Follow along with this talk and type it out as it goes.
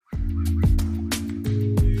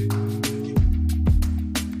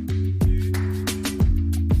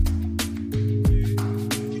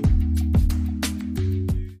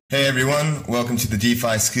everyone, welcome to the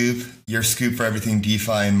DeFi Scoop, your scoop for everything DeFi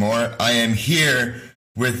and more. I am here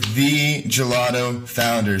with the Gelato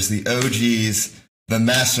founders, the OGs, the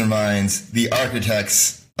masterminds, the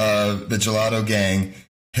architects of the Gelato gang,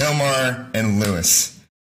 Hilmar and Lewis.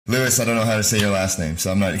 Lewis, I don't know how to say your last name, so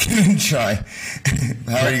I'm not going to try.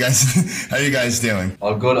 How are you guys doing?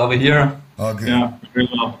 All good over here. All good. Yeah, very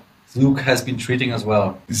well. Zook has been treating us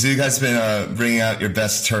well. Zook has been bringing out your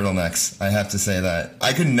best turtlenecks. I have to say that.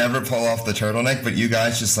 I could never pull off the turtleneck, but you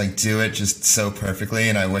guys just do it just so perfectly,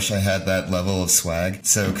 and I wish I had that level of swag.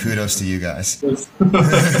 So kudos to you guys.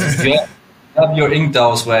 Yeah. Have your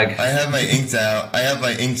InkDAO swag. I have my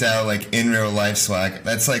InkDAO in real life swag.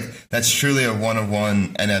 That's truly a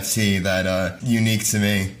one-of-one NFT that unique to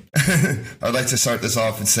me. I'd like to start this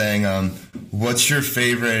off with saying, what's your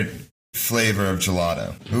favorite flavor of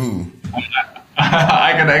gelato? Ooh.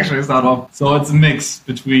 I can actually start off. So it's a mix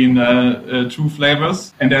between two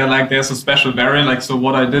flavors, and there's a special variant. So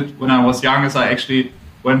what I did when I was young is I actually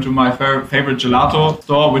went to my favorite gelato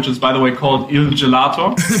store, which is, by the way, called Il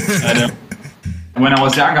Gelato. And when I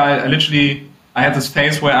was young, I had this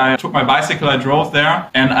phase where I took my bicycle, I drove there,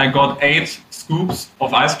 and I got 8 scoops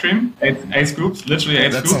of ice cream. 8 scoops, literally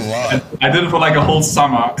 8 scoops. That's a lot. And I did it for a whole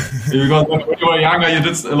summer. Because when you were younger, you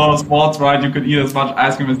did a lot of sports, right? You could eat as much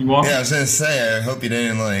ice cream as you want. Yeah, I was going to say, I hope you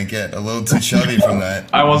didn't get a little too chubby from that.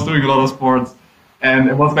 I was doing a lot of sports. And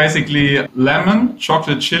it was basically lemon,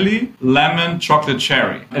 chocolate chili, lemon, chocolate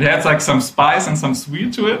cherry. It had some spice and some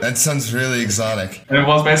sweet to it. That sounds really exotic. And it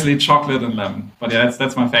was basically chocolate and lemon. But yeah,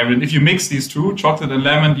 that's my favorite. And if you mix these two, chocolate and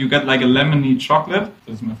lemon, you get a lemony chocolate.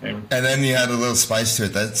 That's my favorite. And then you had a little spice to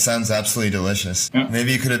it. That sounds absolutely delicious. Yeah.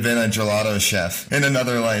 Maybe you could have been a gelato chef in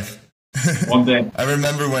another life. One day. I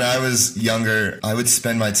remember when I was younger, I would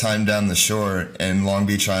spend my time down the shore in Long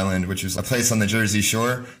Beach Island, which was a place on the Jersey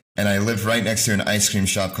Shore. And I lived right next to an ice cream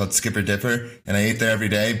shop called Skipper Dipper, and I ate there every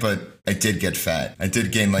day, but I did get fat. I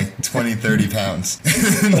did gain 20, 30 pounds.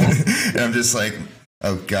 And I'm just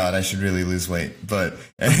oh God, I should really lose weight. But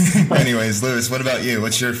anyways, Lewis, what about you?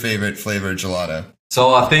 What's your favorite flavor of gelato?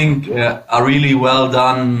 So I think a really well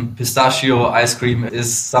done pistachio ice cream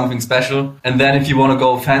is something special. And then if you want to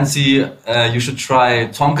go fancy, you should try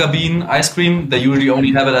tonka bean ice cream. They usually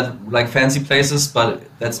only have it at fancy places, but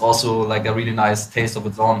that's also a really nice taste of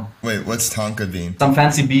its own. Wait, what's tonka bean? Some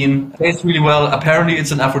fancy bean. Tastes really well. Apparently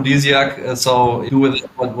it's an aphrodisiac, so do with it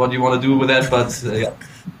what you want to do with it, but yeah.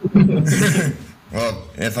 Well,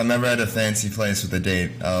 if I'm ever at a fancy place with a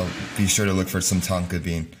date, I'll be sure to look for some tonka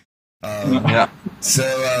bean. Yeah. So,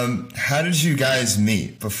 how did you guys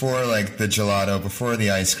meet? Before the gelato, before the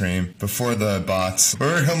ice cream, before the bots? What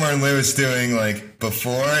were Hilmar and Lewis doing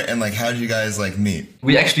before, and how did you guys meet?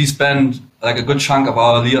 We actually spent a good chunk of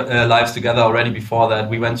our lives together already before that.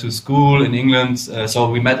 We went to school in England, so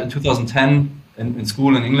we met in 2010. In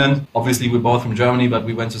school in England. Obviously, we're both from Germany, but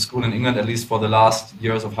we went to school in England, at least for the last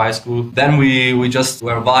years of high school. Then we just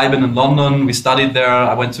were vibing in London. We studied there.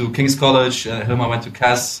 I went to King's College. Hilmar went to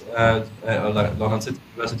Cass, London City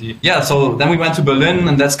University. Yeah, so then we went to Berlin,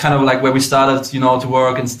 and that's kind of where we started, to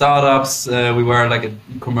work in startups. We were at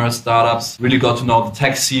e-commerce startups. Really got to know the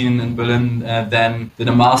tech scene in Berlin. Then did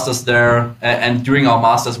a master's there. And during our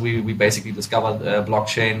master's, we basically discovered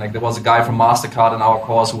blockchain. There was a guy from MasterCard in our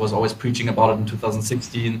course who was always preaching about it in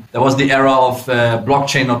 2016. That was the era of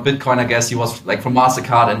blockchain, not Bitcoin, I guess. He was from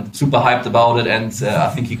MasterCard and super hyped about it, and I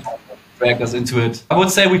think he dragged us into it. I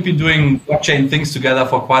would say we've been doing blockchain things together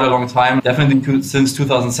for quite a long time. Definitely since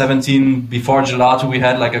 2017. Before Gelato, we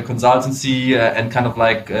had a consultancy and kind of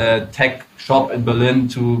tech shop in Berlin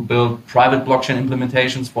to build private blockchain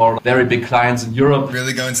implementations for very big clients in Europe.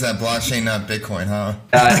 Really going to that blockchain, not Bitcoin, huh?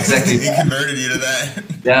 Yeah, exactly. He converted you to that.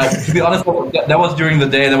 Yeah, to be honest, that was during the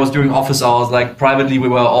day, that was during office hours. Privately, we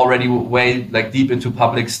were already way deep into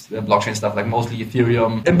public blockchain stuff, mostly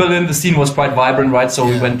Ethereum. In Berlin, the scene was quite vibrant, right? So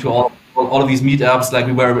we went to all of these meetups.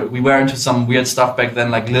 We were into some weird stuff back then,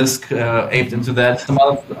 Schliesske aped into that. Some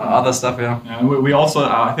other stuff, yeah. We also,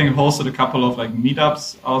 I think, hosted a couple of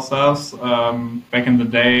meetups ourselves back in the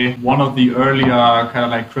day. One of the earlier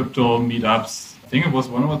kind of crypto meetups. I think it was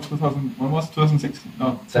 2016?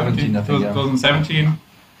 No, 17. I think, 2017.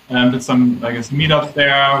 Did some meetups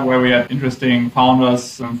there where we had interesting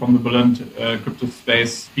founders from the Berlin crypto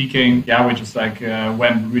space speaking. Yeah, we just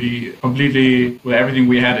went really completely with everything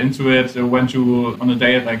we had into it. Went to on a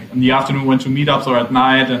day in the afternoon, went to meetups, or at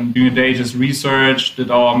night, and during the day just researched,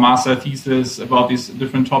 did our master thesis about these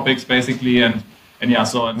different topics basically, and yeah,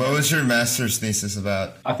 so what was your master's thesis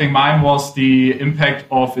about? I think mine was the impact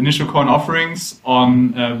of initial coin offerings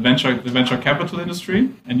on the venture capital industry.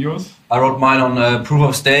 And yours? I wrote mine on proof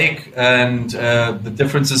of stake and the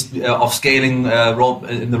differences of scaling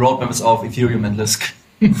in the roadmaps of Ethereum and Lisk.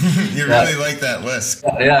 You really like that Lisk.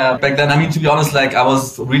 Yeah, back then, I mean, to be honest, like I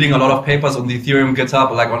was reading a lot of papers on the Ethereum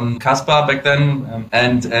GitHub, like on Caspar back then.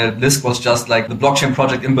 And Lisk was just like the blockchain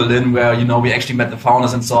project in Berlin where, you know, we actually met the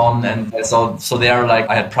founders and so on. And so there, like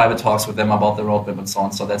I had private talks with them about the roadmap and so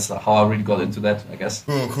on. So that's how I really got into that, I guess.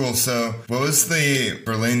 Cool. So what was the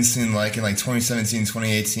Berlin scene like in like 2017,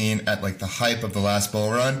 2018 at like the hype of the last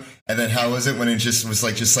bull run? And then how was it when it just was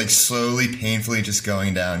like slowly, painfully just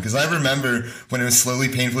going down? Because I remember when it was slowly,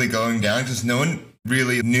 painfully going down, because no one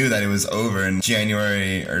really knew that it was over in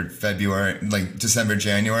January or February, like December,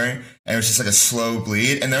 January. And it was just like a slow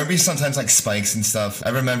bleed. And there would be sometimes like spikes and stuff. I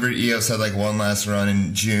remember EOS had like one last run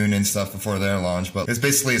in June and stuff before their launch, but it was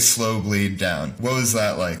basically a slow bleed down. What was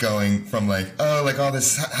that like, going from like, oh, like all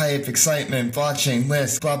this hype, excitement, blockchain,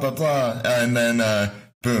 Lisk, blah, blah, blah. And then,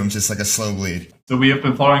 boom, just like a slow bleed. So we have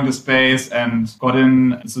been following the space and got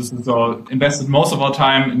in, so invested most of our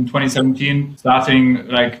time in 2017, starting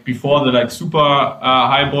like before the like super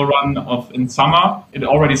high bull run in summer. It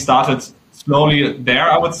already started slowly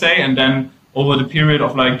there, I would say, and then over the period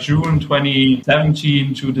of like June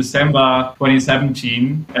 2017 to December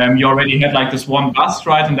 2017, you already had like this one bust,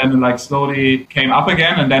 right? And then it like slowly came up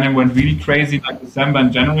again, and then it went really crazy like December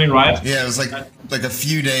and January, right? Yeah, it was like a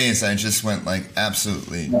few days I just went like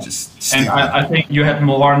absolutely just stupid. And I think you had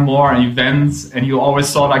more and more events, and you always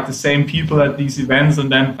saw like the same people at these events.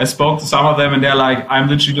 And then I spoke to some of them, and they're like, I'm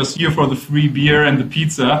literally just here for the free beer and the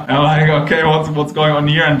pizza. And I'm like, okay, what's going on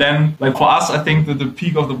here? And then like for us, I think that the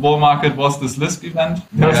peak of the bull market was this Lisk event.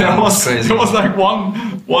 Yeah, there was like one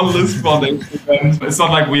Lisk Foundation event. It's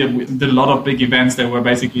not like we did a lot of big events. They were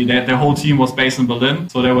basically, their whole team was based in Berlin.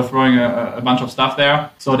 So they were throwing a bunch of stuff there.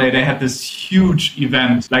 So they had this huge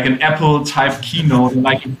event, like an Apple type keynote,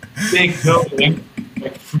 like a big building,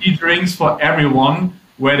 like free drinks for everyone,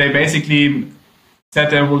 where they basically said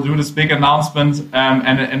they will do this big announcement,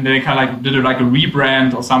 and they kind of like did like a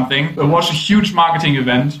rebrand or something. It was a huge marketing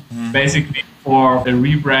event, basically for a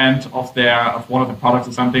rebrand of one of the products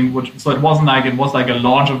or something. So it wasn't like, it was like a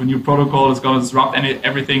launch of a new protocol. It's going to disrupt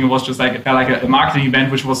everything. It was just like a marketing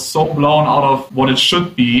event, which was so blown out of what it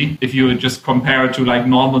should be if you just compare it to like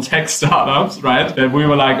normal tech startups, right? That we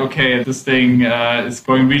were like, okay, this thing is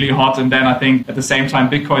going really hot. And then I think at the same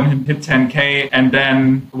time, Bitcoin hit 10K and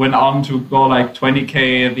then went on to go like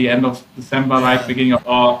 20K at the end of December, like beginning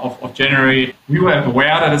of January. We were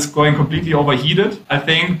aware that it's going completely overheated, I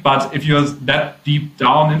think. But if you're that deep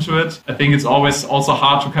down into it, I think it's always also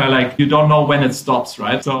hard to kind of like, you don't know when it stops,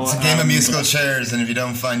 right? So it's a game of musical chairs, and if you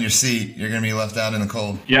don't find your seat, you're going to be left out in the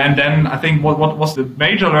cold. Yeah, and then I think what was the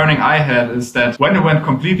major learning I had is that when it went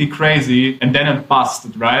completely crazy and then it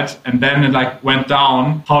busted, right? And then it like went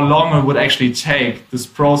down, how long it would actually take this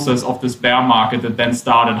process of this bear market that then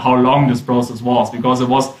started, how long this process was, because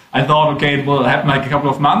I thought, okay, it will happen like a couple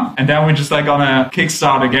of months, and then we're just like gonna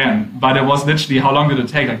kickstart again. But it was literally, how long did it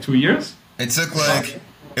take? Like 2 years? It took like,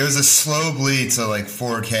 it was a slow bleed to like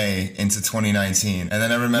 4K into 2019. And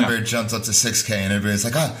then I remember it jumped up to 6K and everybody's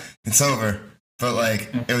like, it's over. But like,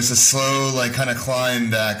 it was a slow, like kind of climb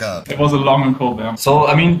back up. It was a long and cold bear. So,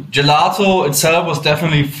 I mean, Gelato itself was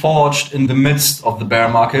definitely forged in the midst of the bear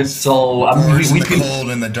market. So, I mean, we the cold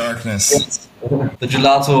and the darkness. Yes. The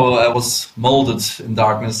Gelato was molded in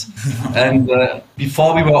darkness. And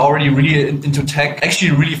before we were already really into tech,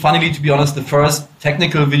 actually really funnily, to be honest, the first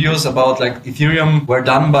technical videos about like Ethereum were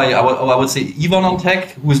done by, I would say, Yvonne on Tech,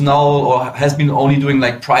 who is now or has been only doing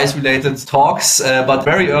like price related talks. But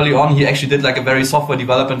very early on, he actually did like a very software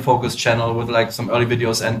development focused channel with like some early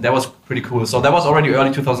videos, and that was pretty cool. So that was already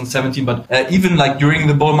early 2017, but even like during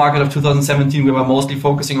the bull market of 2017, we were mostly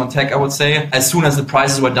focusing on tech, I would say. As soon as the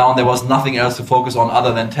prices were down, there was nothing else to focus on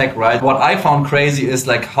other than tech, right? What I found crazy is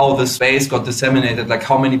like how the space got disseminated, like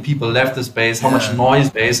how many people left the space, how much noise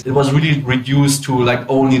space. It was really reduced to like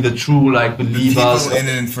only the true like believers. The people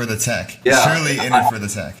in it for the tech. Yeah. Surely in it for the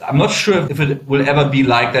tech. I'm not sure if it will ever be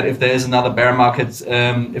like that, if there is another bear market,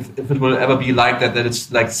 if it will ever be like that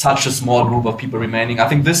it's like such a small group of people remaining. I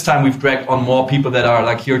think this time we've dragged on more people that are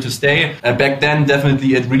like here to stay. Back then,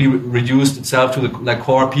 definitely it really reduced itself to the like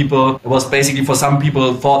core people. It was basically, for some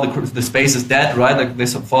people thought the space is dead, right? Like they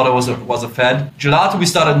thought it was a fad. Gelato we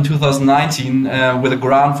started in 2019 with a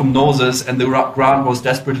grant from Gnosis, and the grant was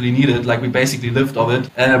desperately needed. Like we basically lived of it.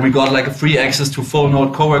 And we got like a free access to full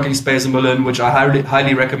node co-working space in Berlin, which I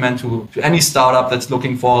highly recommend to any startup that's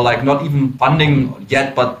looking for like not even funding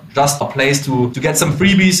yet, but just a place to get some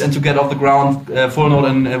freebies and to get off the ground. Full node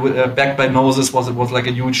and backed by Gnosis was like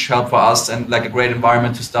a huge help for us and like a great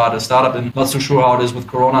environment to start a startup in. Not so sure how it is with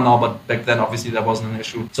Corona now, but back then obviously that wasn't an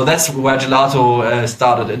issue. So that's where Gelato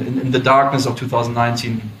started in the darkness of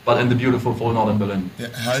 2019, but in the beautiful full node in Berlin. Yeah.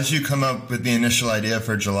 How did you come up with the initial idea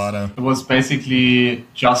for Gelato? It was basically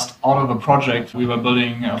just out of a project we were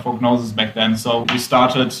building for Gnosis back then. So we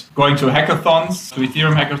started going to hackathons, to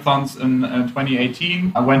Ethereum hackathons in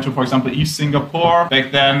 2018. I went to, for example, ETH Singapore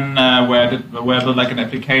back then, where I built like an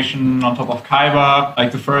application on top of Kyber,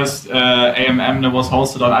 like the first AMM that was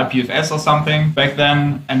hosted on IPFS or something back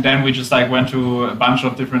then. And then we just like went to a bunch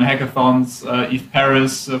of different hackathons, ETH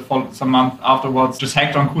Paris for some month afterwards, just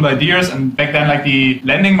hacked on cool ideas. And back then, like the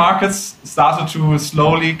lending markets started to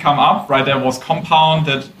slowly come up, right? There was Compound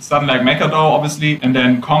that started like MakerDAO, obviously, and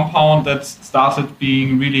then Compound that started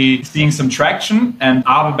being really seeing some traction. And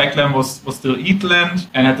Aave back then was still ETHLend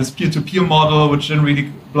and had this peer-to-peer model, which didn't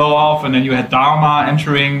really blow off. And then you had Dharma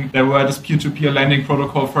entering. There were this peer-to-peer lending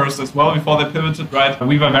protocol first as well before they pivoted, right?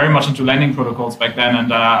 We were very much into lending protocols back then.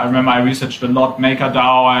 And I remember I researched a lot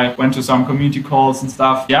MakerDAO. I went to some community calls and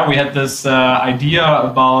stuff. Yeah, we had this idea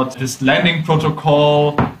about this lending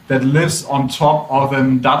protocol that lives on top of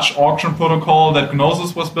a Dutch auction protocol that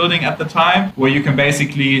Gnosis was building at the time, where you can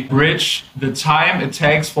basically bridge the time it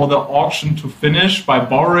takes for the auction to finish by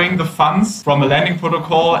borrowing the funds from a lending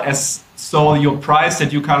protocol as so your price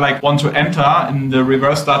that you kind of like want to enter in the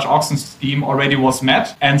reverse Dutch auction scheme already was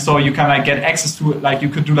met. And so you can like get access to like, you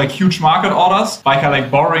could do like huge market orders by kind of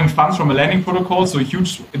like borrowing funds from a lending protocol. So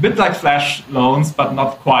huge, a bit like flash loans, but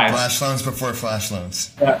not quite. Flash loans before flash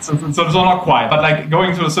loans. Yeah, so not quite, but like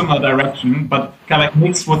going to a similar direction, but kind of like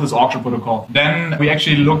mixed with this auction protocol. Then we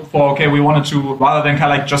actually looked for, okay, we wanted to, rather than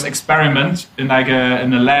kind of like just experiment in like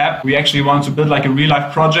in a lab, we actually wanted to build like a real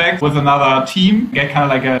life project with another team, get kind of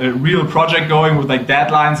like a real project going with like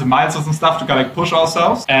deadlines and milestones and stuff to kind of like push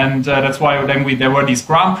ourselves. And that's why then there were these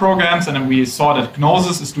grant programs, and then we saw that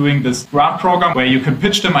Gnosis is doing this grant program where you can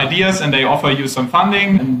pitch them ideas and they offer you some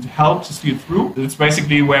funding and help to see it through. It's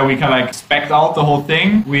basically where we kind of like spec'd out the whole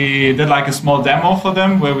thing. We did like a small demo for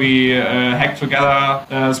them where we hacked together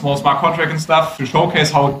a small smart contract and stuff to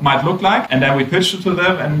showcase how it might look like. And then we pitched it to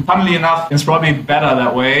them. And funnily enough, it's probably better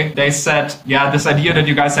that way. They said, yeah, this idea that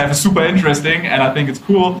you guys have is super interesting and I think it's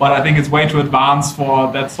cool, but I think it's way too advanced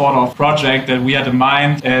for that sort of project that we had in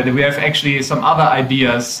mind. That we have actually some other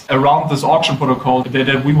ideas around this auction protocol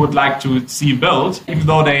that we would like to see built. Even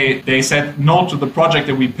though they said no to the project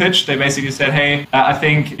that we pitched, they basically said, hey, I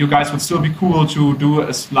think you guys would still be cool to do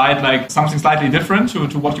a slide like something slightly different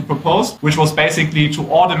to what you proposed, which was basically to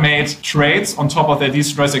automate trades on top of their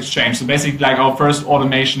decentralized exchange. So basically like our first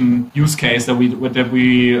automation use case that we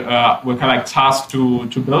were kind of like tasked to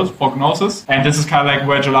build for Gnosis. And this is kind of like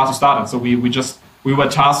where Gelato started. So we were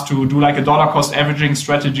tasked to do like a dollar cost averaging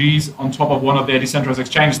strategies on top of one of their decentralized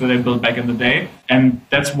exchanges that they built back in the day. And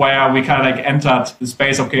that's where we kind of like entered the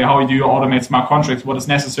space. Okay, how do you automate smart contracts? What is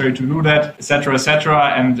necessary to do that, et cetera, et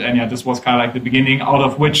cetera. And yeah, this was kind of like the beginning, out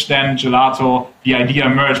of which then Gelato, the idea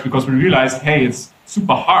emerged, because we realized, hey, it's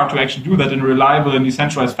super hard to actually do that in a reliable and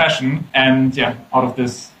decentralized fashion. And yeah, out of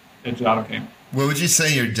this, Gelato came. What would you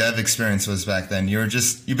say your dev experience was back then? You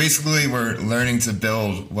basically were learning to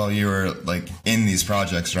build while you were like in these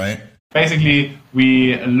projects, right? Basically,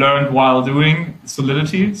 we learned while doing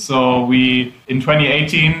Solidity. So in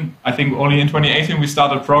 2018, I think only in 2018, we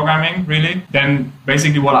started programming, really. Then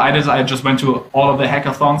basically what I did, I just went to all of the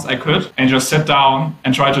hackathons I could and just sit down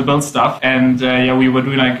and try to build stuff. And we were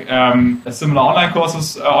doing like similar online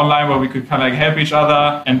courses online where we could kind of like help each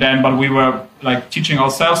other. But we were like teaching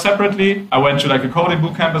ourselves separately. I went to like a coding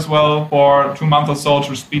bootcamp as well for 2 months or so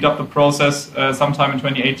to speed up the process sometime in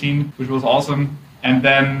 2018, which was awesome. And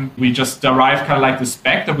then we just derived kind of like the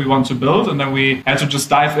spec that we want to build. And then we had to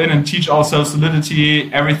just dive in and teach ourselves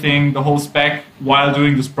Solidity, everything, the whole spec while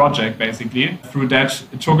doing this project, basically. Through that,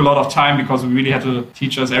 it took a lot of time because we really had to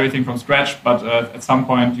teach us everything from scratch. But at some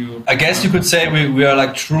point I guess you could say we are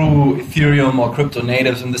like true Ethereum or crypto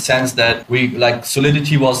natives in the sense that we like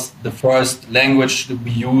Solidity was the first language that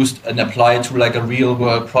we used and applied to like a real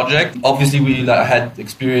world project. Obviously, we had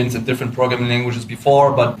experience in different programming languages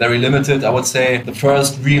before, but very limited, I would say. the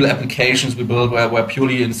first real applications we built were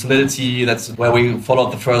purely in Solidity. That's where we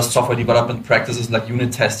followed the first software development practices like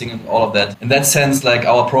unit testing and all of that. In that sense, like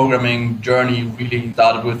our programming journey really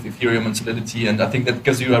started with Ethereum and Solidity, and I think that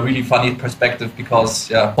gives you a really funny perspective because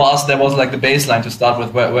for us that was like the baseline to start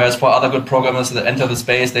with, whereas for other good programmers that enter the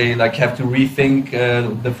space, they like have to rethink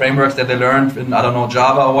the frameworks that they learned in, I don't know,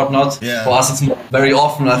 Java or whatnot. For us, it's very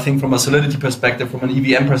often, I think, from a Solidity perspective, from an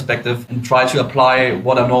EVM perspective, and try to apply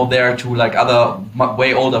what I know there to like other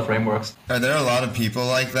way older frameworks. Are there a lot of people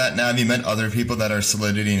like that now? Have you met other people that are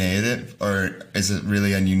Solidity native, or is it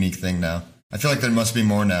really a unique thing now? I feel like there must be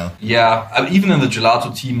more now. Yeah, even in the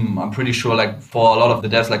Gelato team, I'm pretty sure, like for a lot of the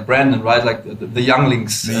devs, like Brandon, right, like the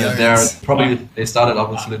younglings, they started out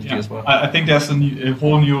with Solidity as well. I think there's a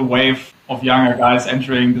whole new wave of younger guys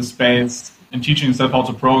entering the space and teaching themselves how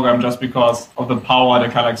to program just because of the power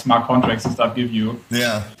that kind of like smart contracts and stuff give you.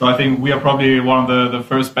 Yeah. So I think we are probably one of the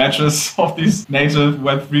first batches of these native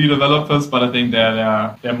Web3 developers, but I think there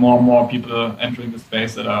are more and more people entering the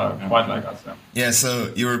space that are quite like us. Yeah,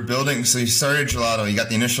 so you started Gelato, you got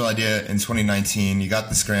the initial idea in 2019, you got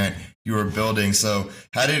this grant, you were building. So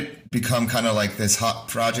how did it become kind of like this hot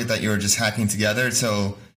project that you were just hacking together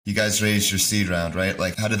till you guys raised your seed round, right?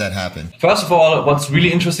 Like, how did that happen? First of all, what's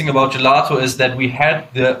really interesting about Gelato is that we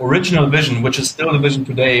had the original vision, which is still the vision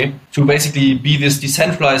today, to basically be this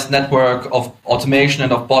decentralized network of automation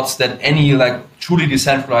and of bots that any like truly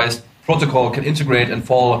decentralized protocol can integrate and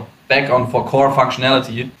fall back on for core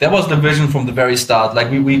functionality. That was the vision from the very start. Like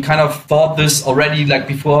we kind of thought this already like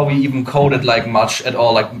before we even coded like much at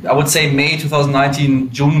all. Like I would say May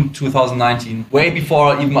 2019, June 2019, way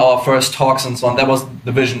before even our first talks and so on. That was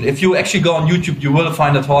the vision. If you actually go on YouTube, you will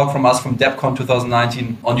find a talk from us from DevCon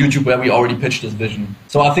 2019 on YouTube where we already pitched this vision.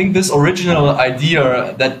 So I think this original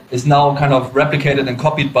idea that is now kind of replicated and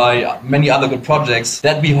copied by many other good projects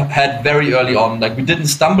that we had very early on. Like we didn't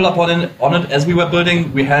stumble upon it as we were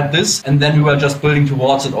building. We had this and then we were just building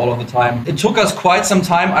towards it all of the time. It took us quite some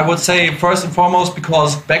time, I would say, first and foremost,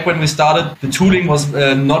 because back when we started, the tooling was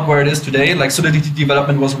not where it is today. Like Solidity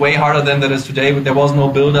development was way harder than that is today. There was no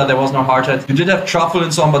builder, there was no hardhat. You did have Truffle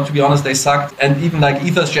and so on, but to be honest, they sucked. And even like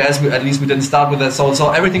Ethers.js, at least we didn't start with that.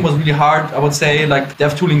 So everything was really hard, I would say. Like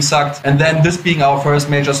dev tooling sucked. And then this being our first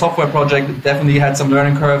major software project, it definitely had some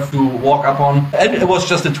learning curve to walk up on. And it was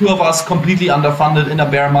just the two of us completely underfunded in a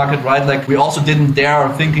bear market, right? Like we also didn't dare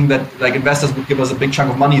thinking that like investors would give us a big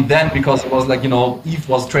chunk of money then because it was like, you know, ETH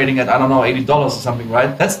was trading at, I don't know, $80 or something,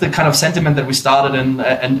 right? That's the kind of sentiment that we started in.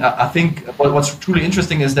 And I think what's truly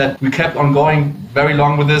interesting is that we kept on going very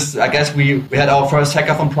long with this. I guess we had our first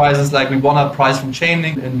hackathon prizes, like we won a prize from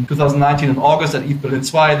Chainlink in 2019 in August at ETH Berlin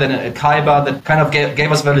 2, then at Kaiba, that kind of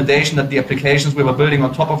gave us validation that the applications we were building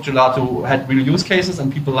on top of Gelato had real use cases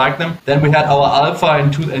and people liked them. Then we had our alpha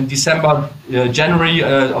in December, January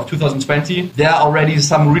of 2020. There are already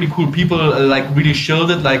some really cool people like really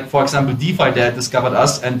shielded, like for example DeFi Dad discovered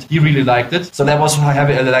us and he really liked it. So that was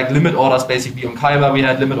having like limit orders basically on Kaiba. We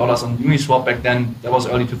had limit orders on Uniswap back then. That was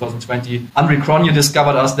early 2020. Andre Cronje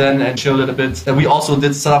discovered us then and shielded a bit. And we also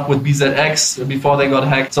did stuff with BZX before they got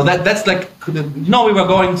hacked. So that's like, you know, we were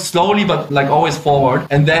going slowly but like always forward.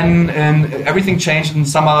 And then everything changed in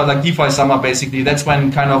summer, like DeFi summer basically. That's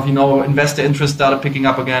when kind of, you know, investor interest started picking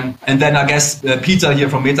up again. And then I guess Peter here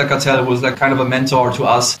from Meta Cartel was like kind of a mentor to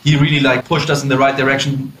us. He really like pushed us in the right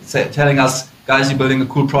direction, telling us, guys, you're building a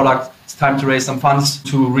cool product. It's time to raise some funds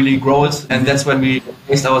to really grow it. And that's when we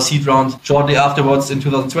raised our seed round. Shortly afterwards, in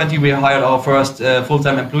 2020, we hired our first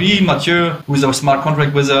full-time employee, Mathieu, who is our smart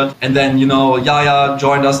contract wizard. And then, you know, Yaya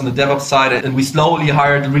joined us on the DevOps side. And we slowly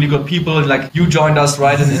hired really good people. Like you joined us,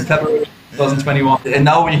 right, in February 2021. And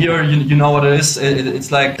now we're here, you know what it is.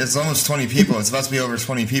 It's like... It's almost 20 people. It's about to be over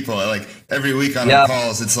 20 people. Like every week on our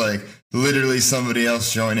calls, it's like literally somebody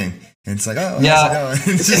else joining. And it's like, oh, how's it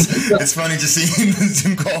going? It's funny just seeing the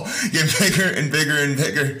Zoom call get bigger and bigger and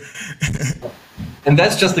bigger. And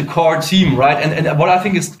that's just the core team, right? And what I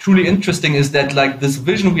think is truly interesting is that like this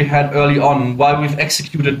vision we had early on, while we've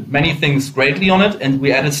executed many things greatly on it and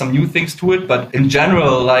we added some new things to it, but in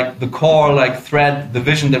general, like the core like thread, the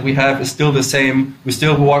vision that we have is still the same. We're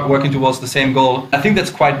still working towards the same goal. I think that's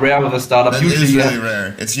quite rare with a startup. That is really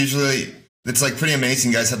rare. It's like pretty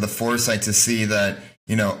amazing you guys had the foresight to see that,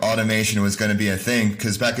 you know, automation was going to be a thing,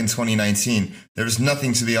 because back in 2019, there was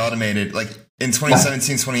nothing to be automated. Like in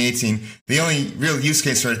 2017, 2018, the only real use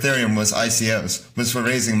case for Ethereum was ICOs, was for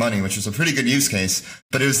raising money, which was a pretty good use case,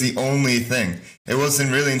 but it was the only thing. It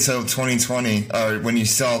wasn't really until 2020, or when you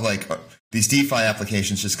saw like these DeFi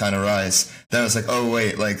applications just kind of rise, that was like, oh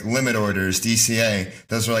wait, like limit orders, DCA,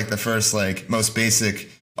 those were like the first like most basic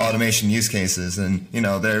automation use cases. And, you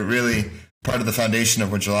know, they're really part of the foundation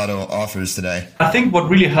of what Gelato offers today. I think what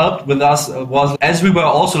really helped with us was, as we were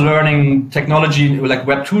also learning technology, like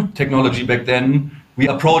Web 2 technology back then, we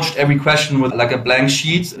approached every question with like a blank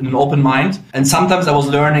sheet and an open mind. And sometimes I was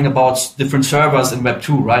learning about different servers in Web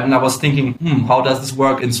 2, right? And I was thinking, how does this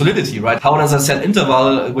work in Solidity, right? How does a set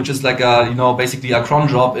interval, which is like a, basically a cron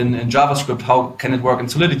job in JavaScript, how can it work in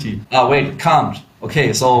Solidity? Wait, it can't.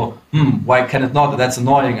 Okay, so why can it not? That's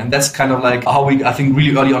annoying. And that's kind of like how we, I think,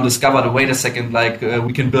 really early on discovered, wait a second, like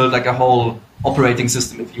we can build like a whole operating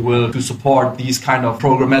system, if you will, to support these kind of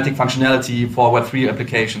programmatic functionality for Web3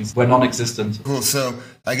 applications were non-existent. Cool. So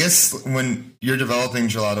I guess when you're developing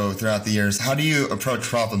Gelato throughout the years, how do you approach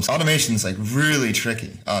problems? Automation is like really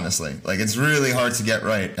tricky, honestly. Like it's really hard to get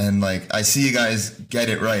right. And like I see you guys get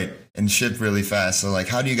it right and ship really fast. So like,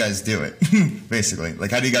 how do you guys do it? Basically,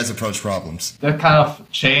 like, how do you guys approach problems? That kind of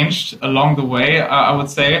changed along the way, I would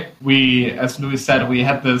say. We, as Louis said, we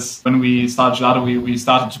had this, when we started Gelato, we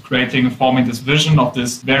started to creating and forming this vision of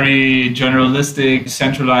this very generalistic,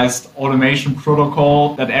 centralized automation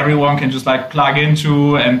protocol that everyone can just like plug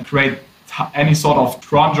into and create any sort of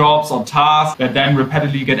cron jobs or tasks that then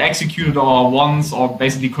repeatedly get executed or once or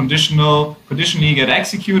basically conditionally get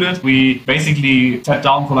executed. We basically sat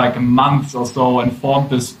down for like a month or so and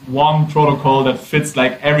formed this one protocol that fits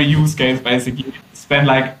like every use case basically. Spend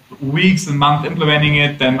like weeks and months implementing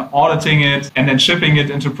it, then auditing it, and then shipping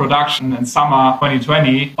it into production in summer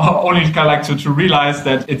 2020. Only kind of like to realize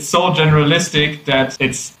that it's so generalistic that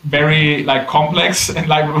it's very like complex and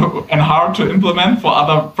like and hard to implement for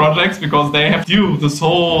other projects because they have to do this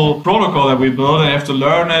whole protocol that we build and they have to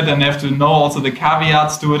learn it and they have to know also the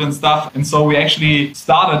caveats to it and stuff. And so we actually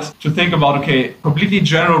started to think about, okay, completely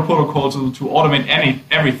general protocol to automate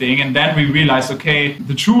everything. And then we realized, okay,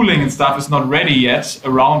 the tooling and stuff is not ready yet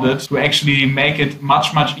around it to actually make it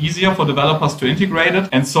much easier for developers to integrate it.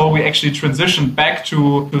 And so we actually transitioned back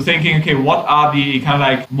to thinking, okay, what are the kind of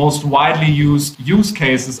like most widely used use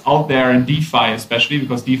cases out there in DeFi, especially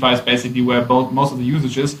because DeFi is basically where most of the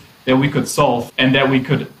usage is, that we could solve and that we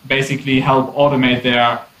could basically help automate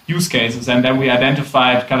their use cases. And then we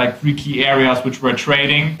identified kind of like 3 key areas which were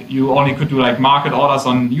trading. You only could do like market orders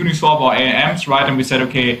on Uniswap or AMMs, right? And we said,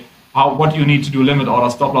 okay, what do you need to do limit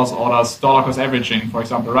orders, stop loss orders, dollar cost averaging, for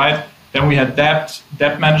example, right? Then we had debt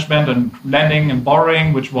management and lending and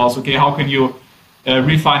borrowing, which was, okay, how can you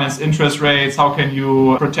refinance interest rates? How can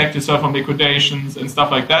you protect yourself from liquidations and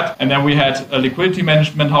stuff like that? And then we had liquidity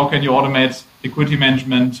management. How can you automate liquidity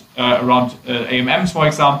management around AMMs, for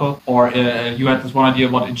example? Or you had this one idea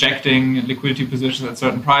about injecting liquidity positions at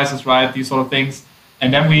certain prices, right? These sort of things.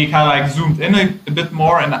 And then we kind of like zoomed in a bit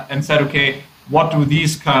more and said, okay, what do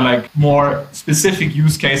these kind of like more specific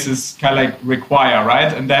use cases kind of like require,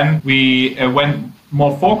 right? And then we went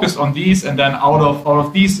more focused on these, and then out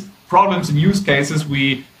of these problems and use cases,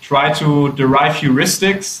 we try to derive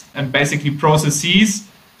heuristics and basically processes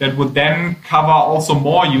that would then cover also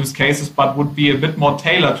more use cases, but would be a bit more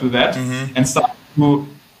tailored to that, and start to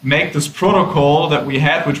make this protocol that we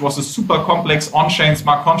had, which was a super complex on-chain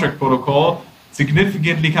smart contract protocol,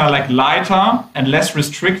 significantly kind of like lighter and less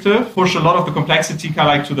restrictive, push a lot of the complexity kind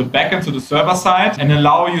of like to the backend, to the server side, and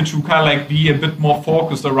allow you to kind of like be a bit more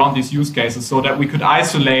focused around these use cases so that we could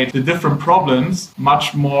isolate the different problems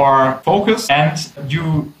much more focused, and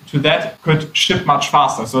due to that could ship much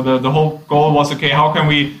faster. So the whole goal was, okay, how can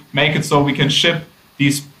we make it so we can ship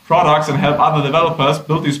these products and help other developers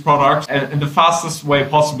build these products in the fastest way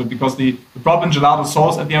possible, because the problem Gelato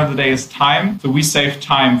solves at the end of the day is time. So we save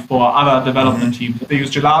time for other development teams. If they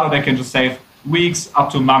use Gelato, they can just save weeks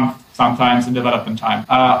up to a month sometimes in development time.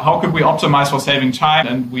 How could we optimize for saving time?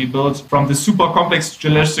 And we built from the super complex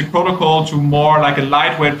Schliesske protocol to more like a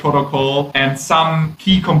lightweight protocol and some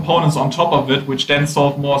key components on top of it, which then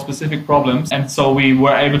solve more specific problems. And so we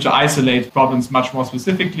were able to isolate problems much more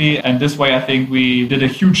specifically. And this way, I think we did a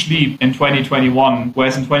huge leap in 2021,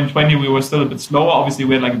 whereas in 2020, we were still a bit slower. Obviously,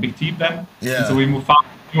 we had like a big team then. Yeah. And so we moved fast.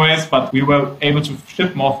 Anyways, but we were able to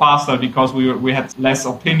ship more faster because we had less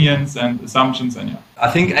opinions and assumptions. And I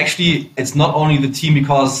think actually it's not only the team,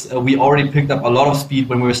 because we already picked up a lot of speed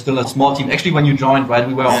when we were still a small team. Actually, when you joined, right,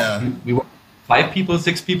 we were 5 people,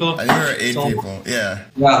 6 people. I think we were 8 people.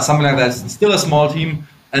 Yeah, something like that. It's still a small team.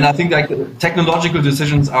 And I think like technological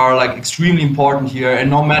decisions are like extremely important here. And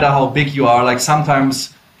no matter how big you are, like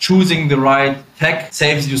sometimes choosing the right tech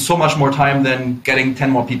saves you so much more time than getting 10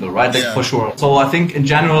 more people, right? Like, for sure. So I think in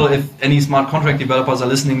general, if any smart contract developers are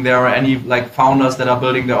listening there, or any like founders that are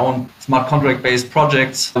building their own smart contract based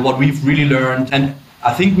projects, what we've really learned, and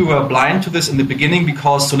I think we were blind to this in the beginning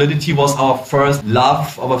because Solidity was our first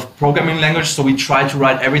love of a programming language. So we tried to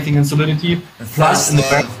write everything in Solidity. Plus,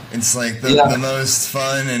 it's like the most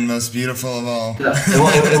fun and most beautiful of all. Yeah.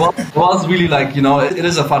 It was really like, it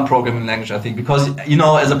is a fun programming language, I think, because,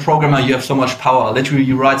 as a programmer, you have so much power. Literally,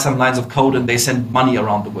 you write some lines of code and they send money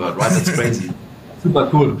around the world, right? That's crazy. Super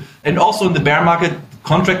cool. And also in the bear market,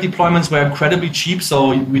 contract deployments were incredibly cheap,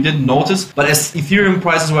 so we didn't notice. But as Ethereum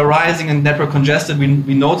prices were rising and network congested, we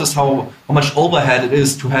noticed how much overhead it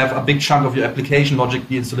is to have a big chunk of your application logic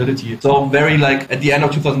be in Solidity. So very like at the end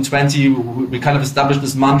of 2020, we kind of established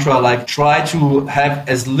this mantra, like try to have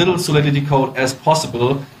as little Solidity code as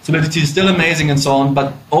possible. Solidity is still amazing and so on,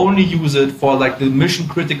 but only use it for like the mission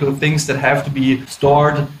critical things that have to be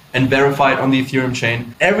stored and verified on the Ethereum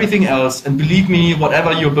chain. Everything else, and believe me,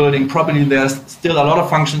 whatever you're building, probably there's still a lot of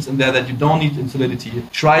functions in there that you don't need in Solidity.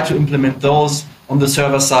 Try to implement those on the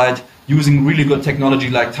server side using really good technology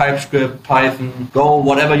like TypeScript, Python, Go,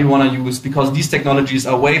 whatever you want to use, because these technologies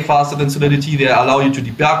are way faster than Solidity. They allow you to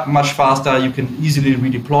debug much faster. You can easily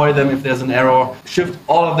redeploy them if there's an error. Shift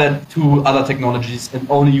all of that to other technologies and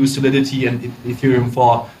only use Solidity and Ethereum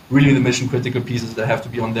for really the mission critical pieces that have to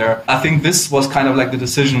be on there. I think this was kind of like the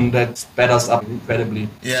decision that sped us up incredibly.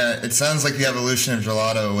 Yeah, it sounds like the evolution of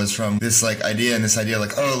Gelato was from this like idea and this idea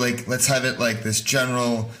like, oh, like let's have it like this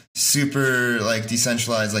general, super like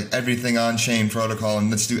decentralized, like everything on chain protocol, and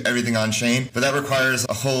let's do everything on chain. But that requires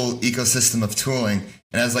a whole ecosystem of tooling.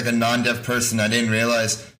 And as like a non-dev person, I didn't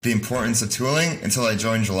realize the importance of tooling until I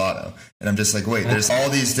joined Gelato. And I'm just like, wait, there's all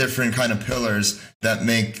these different kind of pillars that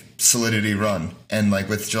make Solidity run. And like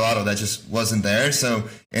with Gelato, that just wasn't there. So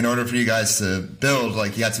in order for you guys to build,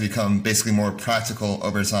 like you have to become basically more practical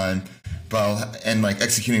over time. And like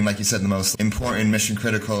executing, like you said, the most important mission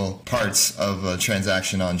critical parts of a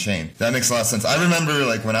transaction on chain. That makes a lot of sense. I remember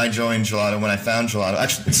like when I joined Gelato, when I found Gelato,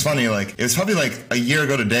 actually it's funny, like it was probably like a year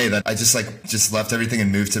ago today that I just left everything and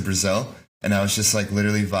moved to Brazil. And I was just like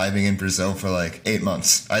literally vibing in Brazil for like 8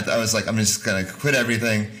 months. I was like, I'm just going to quit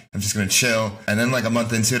everything. I'm just going to chill. And then like a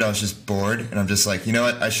month into it, I was just bored. And I'm just like, you know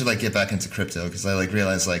what? I should like get back into crypto because I like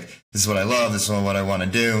realized like this is what I love. This is what I want to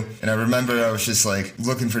do. And I remember I was just like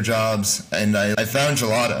looking for jobs. And I found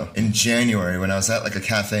Gelato in January when I was at like a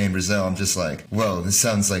cafe in Brazil. I'm just like, whoa, this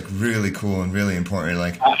sounds like really cool and really important.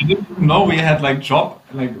 Like I didn't know we had like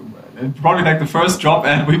probably like the first job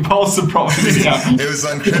ad we posted probably. Yeah. It was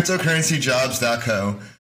on cryptocurrencyjobs.co.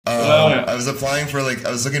 I was applying for I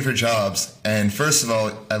was looking for jobs, and first of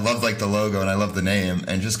all, I loved like the logo and I loved the name,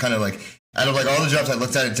 and just kind of like out of like all the jobs I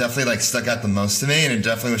looked at, it definitely like stuck out the most to me, and it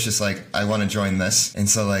definitely was just like I want to join this. And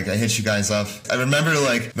so like I hit you guys up. I remember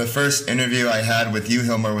like the first interview I had with you,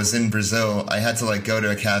 Hilmar, was in Brazil. I had to like go to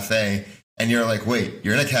a cafe. And you're like, wait,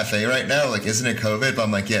 you're in a cafe right now? Like, isn't it COVID? But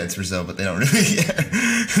I'm like, yeah, it's Brazil, but they don't really care.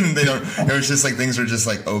 It was just like, things were just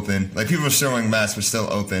like open. Like people were still wearing masks, but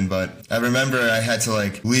still open. But I remember I had to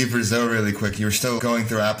like leave Brazil really quick. You were still going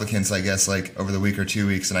through applicants, I guess, like over the week or 2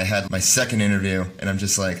 weeks. And I had my second interview and I'm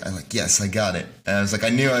like, yes, I got it. And I was like, I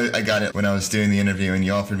knew I got it when I was doing the interview and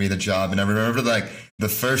you offered me the job. And I remember like the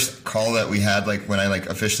first call that we had, like when I like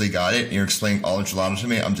officially got it and you're explaining all of Gelato to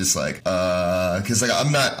me, I'm just like, cause like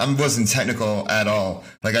I wasn't technical at all.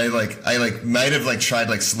 Like I might have like tried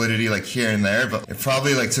like Solidity like here and there, but it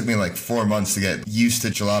probably like took me like 4 months to get used to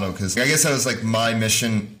Gelato. Cause I guess that was like my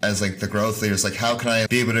mission as like the growth leader is like, how can I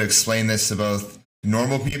be able to explain this to both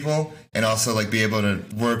normal people and also like be able to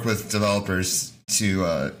work with developers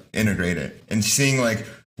to integrate it, and seeing like,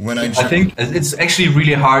 I think it's actually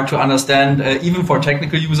really hard to understand, even for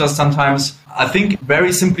technical users sometimes. I think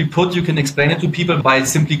very simply put, you can explain it to people by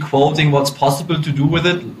simply quoting what's possible to do with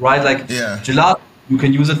it, right? Like Gelato, you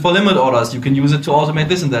can use it for limit orders, you can use it to automate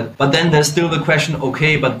this and that. But then there's still the question,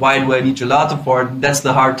 okay, but why do I need Gelato for it? That's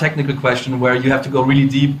the hard technical question where you have to go really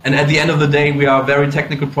deep. And at the end of the day, we are a very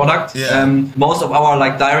technical product. Most of our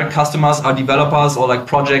like direct customers are developers or like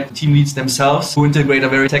project team leads themselves who integrate a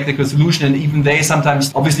very technical solution. And even they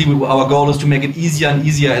sometimes, obviously our goal is to make it easier and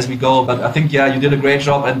easier as we go. But I think, you did a great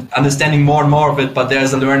job and understanding more and more of it. But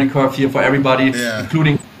there's a learning curve here for everybody,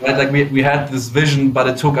 including right? Like we had this vision, but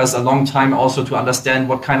it took us a long time also to understand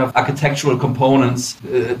what kind of architectural components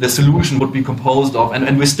the solution would be composed of.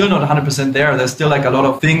 And we're still not 100% there. There's still like a lot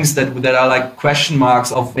of things that are like question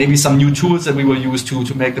marks of maybe some new tools that we will use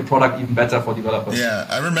to make the product even better for developers. Yeah,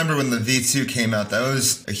 I remember when the V2 came out, that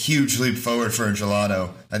was a huge leap forward for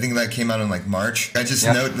Gelato. I think that came out in like March. I just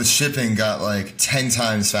note the shipping got like 10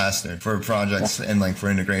 times faster for projects and like for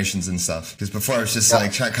integrations and stuff. Because before I was just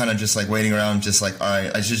like kind of just like waiting around, just like, all right,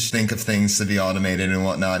 I just just think of things to be automated and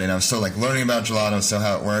whatnot. And I was still like learning about Gelato, so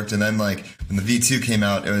how it worked. And then like when the V2 came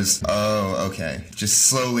out, it was, oh, okay, just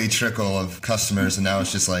slowly trickle of customers. And now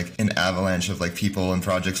it's just like an avalanche of like people and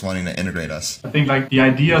projects wanting to integrate us. I think like the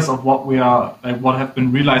ideas of what we are, like what have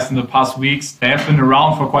been realized in the past weeks, they have been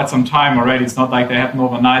around for quite some time already. It's not like they happened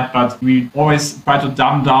overnight, but we always try to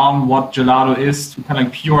dumb down what Gelato is to kind of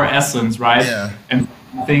like pure essence, right? Yeah. And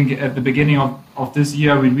I think at the beginning of this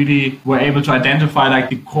year, we really were able to identify like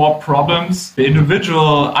the core problems, the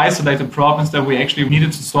individual isolated problems that we actually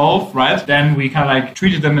needed to solve, right? Then we kind of like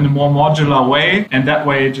treated them in a more modular way. And that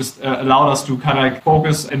way it just allowed us to kind of like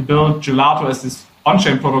focus and build Gelato as this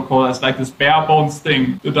on-chain protocol as like this bare bones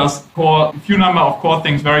thing that does a few number of core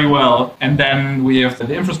things very well. And then we have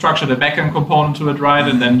the infrastructure, the backend component to it, right?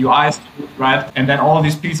 And then UIs to it, right? And then all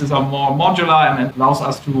these pieces are more modular, and it allows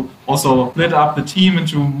us to also split up the team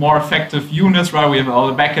into more effective units, right? We have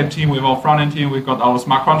our backend team, we have our front-end team, we've got our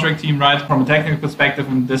smart contract team, right? From a technical perspective,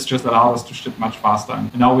 and this just allowed us to ship much faster.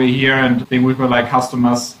 And now we're here, and I think we've got like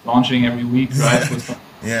customers launching every week, right?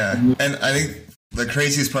 Yeah, and I think the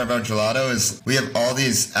craziest part about Gelato is we have all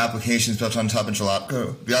these applications built on top of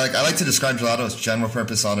Gelato. I like to describe Gelato as general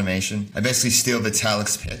purpose automation. I basically steal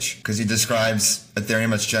Vitalik's pitch because he describes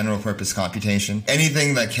Ethereum as general purpose computation.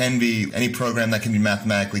 Anything that can be, any program that can be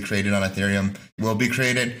mathematically created on Ethereum will be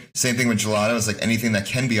created. Same thing with Gelato. It's like anything that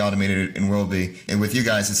can be automated and will be. And with you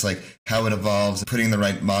guys, it's like how it evolves, putting the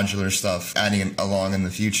right modular stuff, adding it along in the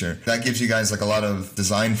future. That gives you guys like a lot of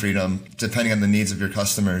design freedom depending on the needs of your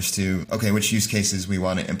customers to, okay, which use cases we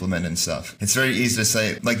want to implement and stuff. It's very easy to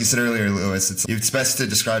say, like you said earlier, Lewis, it's best to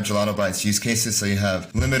describe Gelato by its use cases. So you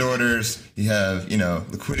have limit orders, you have,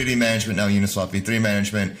 liquidity management, now Uniswap V3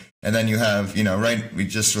 management. And then you have, we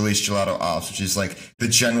just released Gelato Ops, which is like the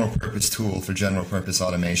general purpose tool for general purpose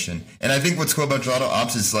automation. And I think what's cool about Gelato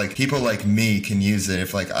Ops is like people like me can use it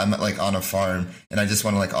if like I'm like on a farm and I just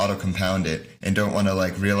want to like auto compound it and don't want to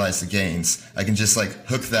like realize the gains. I can just like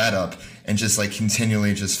hook that up and just like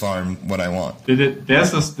continually just farm what I want.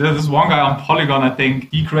 There's this one guy on Polygon, I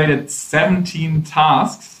think, he created 17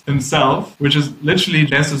 tasks himself, which is literally,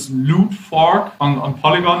 there's this loot fork on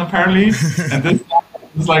Polygon apparently. And this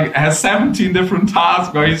it's like has 17 different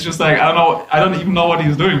tasks where he's just like, I don't even know what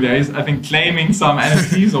he's doing there. He's, I think, claiming some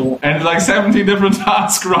NFTs and like 17 different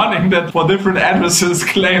tasks running that for different addresses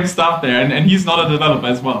claim stuff there. And he's not a developer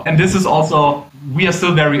as well. And this is also, we are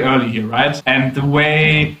still very early here, right? And the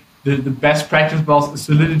way the best practice about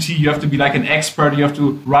Solidity, you have to be like an expert. You have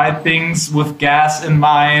to write things with gas in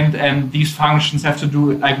mind. And these functions have to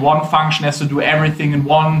do, like one function has to do everything in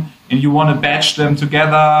one. And you want to batch them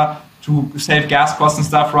together to save gas costs and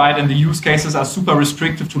stuff, right? And the use cases are super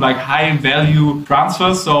restrictive to like high value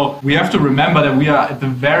transfers. So we have to remember that we are at the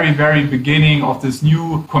very, very beginning of this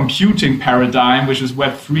new computing paradigm, which is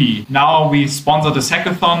Web3. Now we sponsored this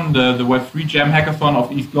hackathon, the Web3 Jam hackathon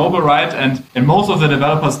of ETH Global, right? And most of the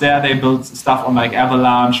developers there, they build stuff on like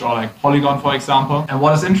Avalanche or like Polygon, for example. And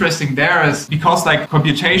what is interesting there is because like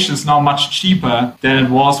computation is now much cheaper than it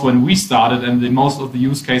was when we started and most of the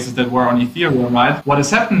use cases that were on Ethereum, right? What is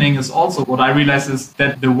happening is also what I realize is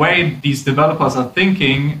that the way these developers are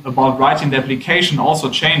thinking about writing the application also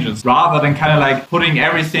changes. Rather than kind of like putting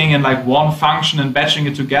everything in like one function and batching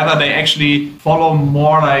it together, they actually follow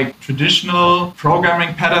more like traditional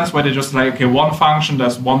programming patterns where they just like, okay, one function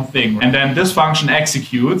does one thing. And then this function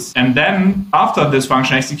executes. And then after this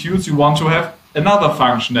function executes, you want to have another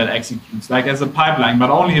function that executes, like as a pipeline, but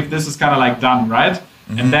only if this is kind of like done, right?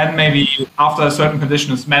 And then maybe after a certain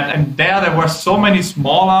condition is met. And there were so many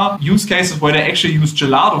smaller use cases where they actually used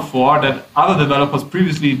Gelato for that other developers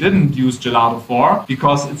previously didn't use Gelato for,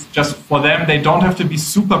 because it's just for them, they don't have to be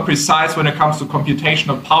super precise when it comes to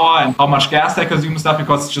computational power and how much gas they consume and stuff,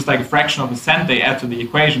 because it's just like a fraction of a cent they add to the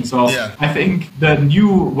equation. So I think the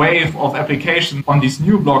new wave of applications on these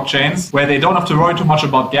new blockchains where they don't have to worry too much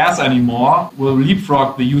about gas anymore will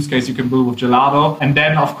leapfrog the use case you can build with Gelato. And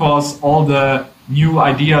then, of course, all the new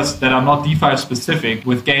ideas that are not DeFi specific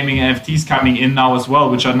with gaming NFTs coming in now as well,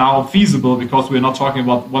 which are now feasible because we're not talking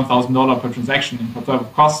about $1,000 per transaction in terms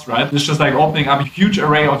of cost, right? It's just like opening up a huge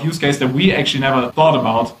array of use cases that we actually never thought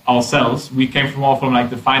about ourselves. We came from more from like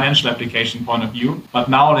the financial application point of view, but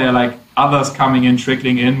now they're like others coming in,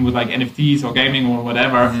 trickling in with like NFTs or gaming or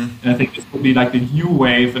whatever. And I think this will be like the new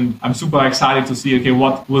wave. And I'm super excited to see, okay,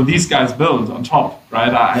 what will these guys build on top,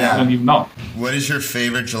 right? I don't even know. What is your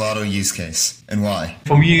favorite Gelato use case and why?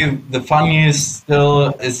 For me, the funniest still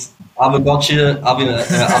is Avogotchi.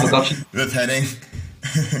 With heading.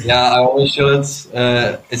 Yeah, I always show it.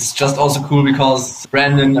 It's just also cool because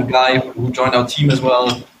Brandon, a guy who joined our team as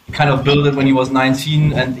well, kind of built it when he was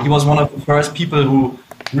 19. And he was one of the first people who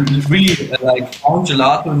really like found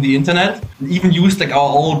Gelato in the internet, even used like our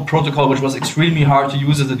old protocol, which was extremely hard to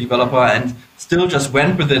use as a developer, and still just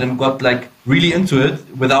went with it and got like really into it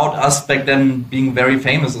without us back then being very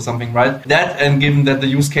famous or something, right? That, and given that the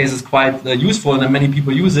use case is quite useful and that many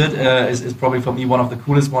people use it, is probably for me one of the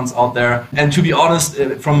coolest ones out there. And to be honest,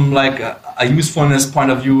 from like a usefulness point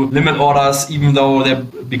of view, limit orders, even though they're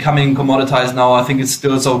becoming commoditized now, I think it's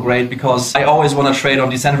still so great because I always want to trade on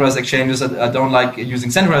decentralized exchanges. I don't like using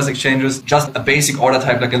centralized exchanges. Just a basic order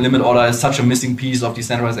type like a limit order is such a missing piece of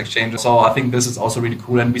decentralized exchanges. So I think this is also really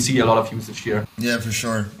cool, and we see a lot of usage here. Yeah, for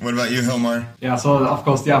sure. What about you, Hilmar? Yeah, so of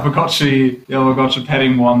course the Avogotchi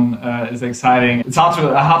padding one is exciting. It's hard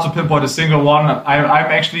to pinpoint a single one. I'm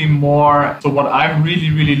actually more, so what I'm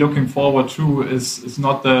really looking forward to is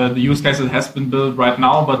not the use case that has been built right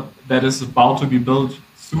now, but that is about to be built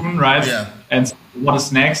soon, right? Yeah. And what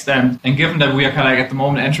is next? And given that we are kind of like at the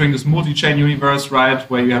moment entering this multi-chain universe, right,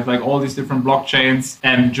 where you have like all these different blockchains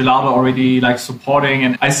and Gelato already like supporting,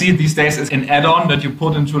 and I see it these days as an add-on that you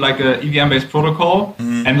put into like a EVM-based protocol,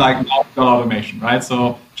 and like now you've got automation, right?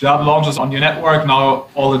 So Gelato launches on your network, now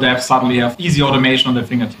all the devs suddenly have easy automation on their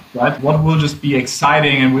fingertips, right? What will just be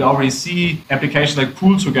exciting, and we already see applications like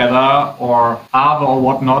Pool Together or Aave or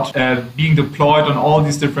whatnot being deployed on all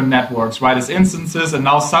these different networks, right, as instances, and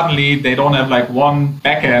now suddenly they don't have like one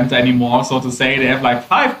backend anymore, so to say. They have like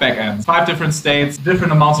 5 backends, 5 different states,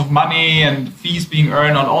 different amounts of money and fees being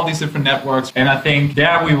earned on all these different networks. And I think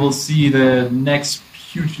there we will see the next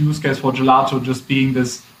huge use case for Gelato just being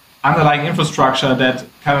this underlying infrastructure that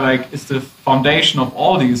kind of like is the foundation of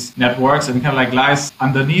all these networks and kind of like lies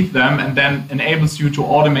underneath them, and then enables you to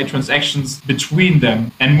automate transactions between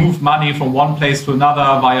them and move money from one place to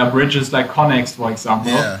another via bridges like Connex, for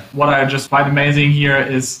example. Yeah. What I just find amazing here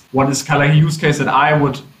is what is kind of like a use case that I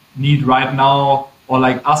would need right now, or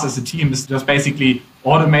like us as a team, is just basically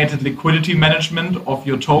automated liquidity management of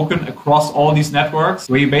your token across all these networks,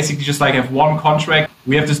 where you basically just like have one contract.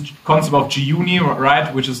 We have this concept of GUni,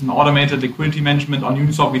 right, which is an automated liquidity management on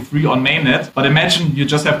Uniswap v3 on mainnet. But imagine you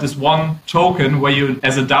just have this one token where you,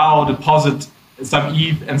 as a DAO, deposit some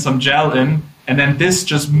ETH and some GEL in, and then this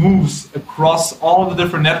just moves across all the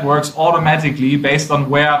different networks automatically based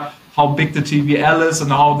on how big the TVL is and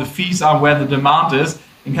how the fees are, where the demand is,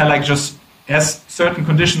 and kind of like just has certain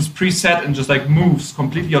conditions preset and just like moves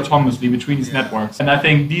completely autonomously between these networks. And I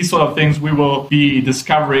think these sort of things we will be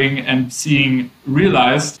discovering and seeing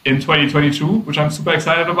realized in 2022, which I'm super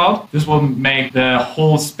excited about. This will make the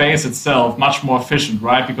whole space itself much more efficient,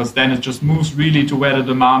 right? Because then it just moves really to where the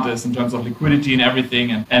demand is in terms of liquidity and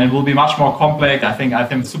everything. And it will be much more complex. I think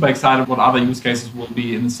I'm super excited what other use cases will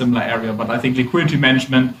be in a similar area. But I think liquidity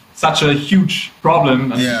management, such a huge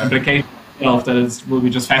problem and implication that it will be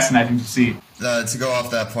just fascinating to see. To go off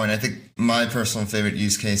that point, I think my personal favorite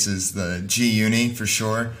use case is the GUni for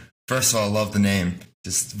sure. First of all, I love the name,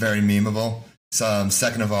 just very memeable. So,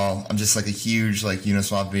 second of all, I'm just like a huge like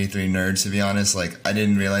Uniswap v3 nerd, to be honest. Like, I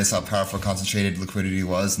didn't realize how powerful concentrated liquidity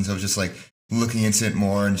was until just like looking into it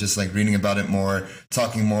more and just like reading about it more,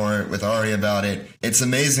 talking more with Ari about it. It's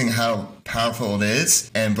amazing how powerful it is,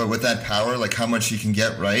 but with that power, like how much you can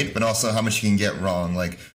get right, but also how much you can get wrong.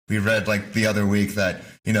 Like, we read like the other week that,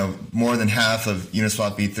 you know, more than half of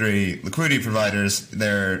Uniswap v3 liquidity providers,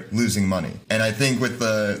 they're losing money. And I think with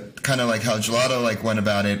the kind of like how Gelato like went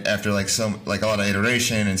about it after like a lot of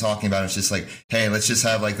iteration and talking about it, it's just like, hey, let's just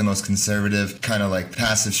have like the most conservative kind of like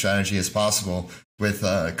passive strategy as possible with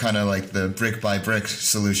kind of like the brick by brick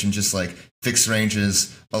solution, just like fixed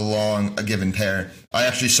ranges along a given pair. I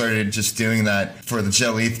actually started just doing that for the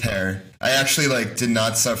Gel ETH pair. I actually like did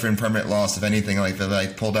not suffer in permanent loss. If anything, like if I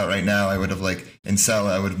pulled out right now, I would have like in sell,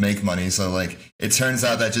 I would make money. So like it turns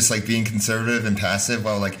out that just like being conservative and passive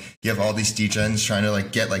while like you have all these degens trying to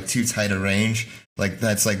like get like too tight a range, like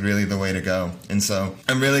that's like really the way to go. And so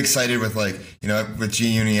I'm really excited with like, you know, with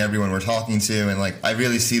GUni, everyone we're talking to, and like I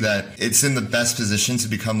really see that it's in the best position to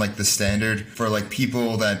become like the standard for like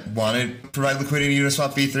people that want to provide liquidity to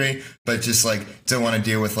Uniswap v3, but just like don't want to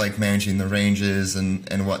deal with like managing the ranges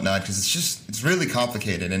and whatnot, because it's really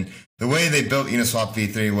complicated. And the way they built Uniswap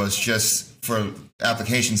v3 was just for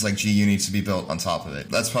applications like GUni to be built on top of it.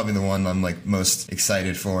 That's probably the one I'm like most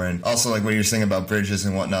excited for. And also like what you're saying about bridges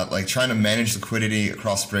and whatnot, like trying to manage liquidity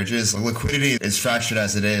across bridges. Like, liquidity is fractured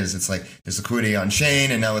as it is. It's like there's liquidity on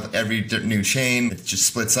chain, and now with every new chain, it just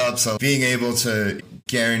splits up. So being able to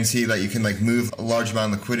guarantee that you can like move a large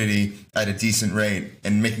amount of liquidity at a decent rate,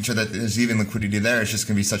 and making sure that there's even liquidity there is just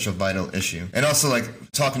going to be such a vital issue. And also like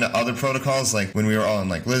talking to other protocols, like when we were all in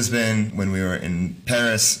like Lisbon, when we were in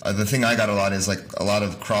Paris, the thing I got a lot is like a lot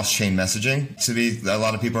of cross-chain messaging to be a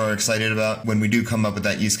lot of people are excited about when we do come up with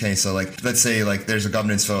that use case. So like let's say like there's a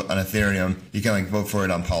governance vote on Ethereum, you can like vote for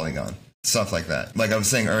it on Polygon. Stuff like that. Like I was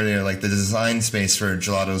saying earlier, like the design space for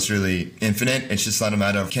Gelato is really infinite. It's just not a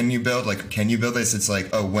matter of can you build this? It's like,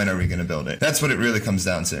 oh, when are we going to build it? That's what it really comes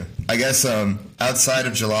down to. I guess outside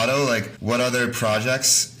of Gelato, like what other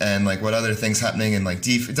projects and like what other things happening in like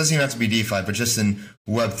DeFi, it doesn't even have to be DeFi, but just in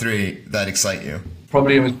Web3 that excite you?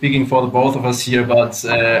 Probably I'm speaking for the both of us here, but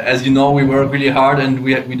as you know, we work really hard and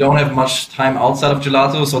we don't have much time outside of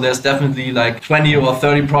Gelato. So there's definitely like 20 or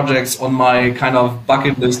 30 projects on my kind of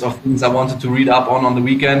bucket list of things I wanted to read up on the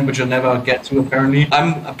weekend, which I never get to apparently.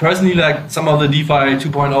 I'm personally like some of the DeFi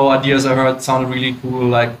 2.0 ideas I heard sounded really cool,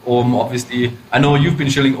 like Ohm, obviously. I know you've been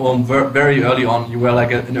chilling Ohm very early on. You were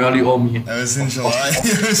like an early Ohmie. I was in July.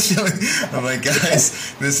 I was chilling. I'm like,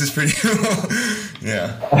 guys, this is pretty cool.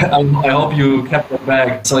 Yeah. I hope you kept that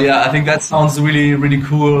bag. So yeah, I think that sounds really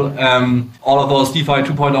cool. All of those DeFi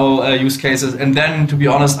 2.0 use cases. And then to be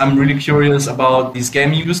honest, I'm really curious about these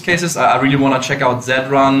gaming use cases. I really want to check out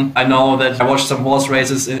Zrun. I know that I watched some horse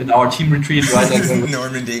races in our team retreat, right?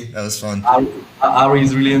 Normandy, that was fun. Ari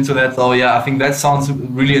is really into that. So yeah, I think that sounds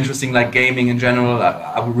really interesting, like gaming in general.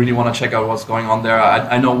 I would really want to check out what's going on there.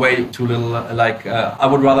 I know way too little. I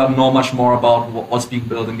would rather know much more about what's being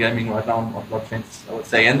built in gaming right now on blockchains, I would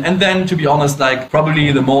say. And then to be honest, like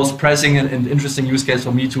probably the most pressing and interesting use case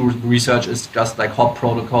for me to research is just like Hop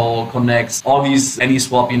Protocol, Connects, all these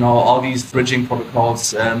AnySwap, all these bridging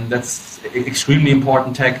protocols. That's extremely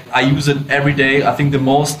important tech. I use it every day. I think the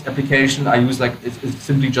most application I use is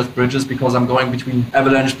simply just bridges, because I'm going between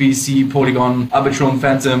Avalanche, BC, Polygon, Arbitrum,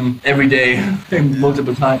 Phantom every day,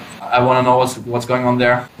 multiple times. I want to know what's going on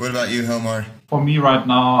there. What about you, Hilmar? For me right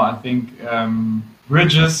now, I think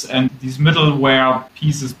bridges and these middleware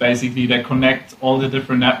pieces basically that connect all the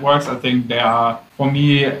different networks, I think they are, for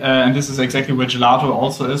me, and this is exactly where Gelato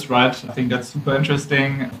also is, right? I think that's super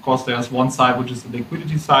interesting. Of course, there's one side, which is the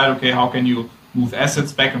liquidity side. Okay, how can you move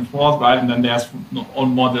assets back and forth, right? And then there's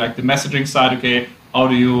more like the messaging side. Okay, how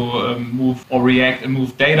do you move or react and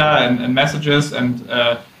move data and messages and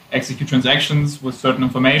execute transactions with certain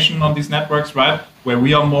information on these networks, right? Where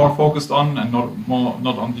we are more focused on, and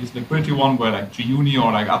not on this liquidity one, where like GUnI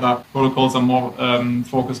or like other protocols are more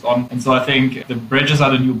focused on. And so I think the bridges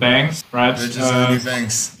are the new banks, right? Bridges are the new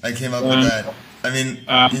banks. I came up with that. I mean,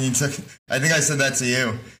 you took. I think I said that to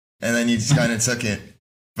you, and then you just kind of took it.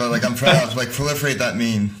 But like, I'm proud. Like, proliferate that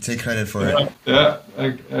meme. Take credit for it. Yeah,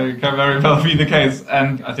 it can very well be the case.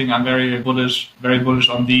 And I think I'm very bullish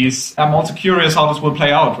on these. I'm also curious how this will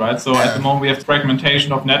play out, right? So at the moment we have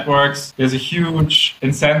fragmentation of networks. There's a huge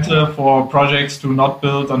incentive for projects to not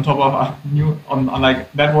build on top of on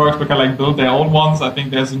like networks, but can like build their own ones. I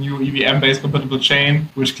think there's a new EVM-based compatible chain,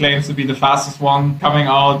 which claims to be the fastest one coming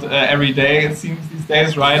out every day, it seems these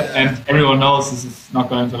days, right? And everyone knows this is not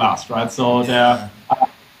going to last, right? So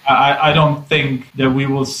I don't think that we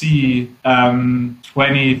will see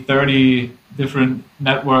 20, 30 different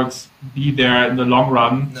networks be there in the long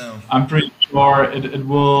run. No. I'm pretty sure it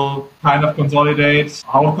will kind of consolidate.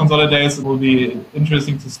 How it consolidates will be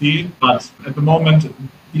interesting to see. But at the moment,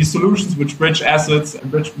 these solutions which bridge assets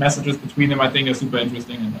and bridge messages between them, I think are super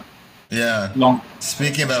interesting. Yeah.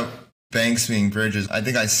 Speaking about banks being bridges, I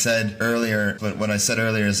think I said earlier, but what I said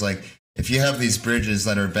earlier is like, if you have these bridges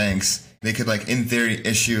that are banks, they could, like, in theory,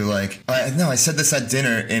 issue, like... I said this at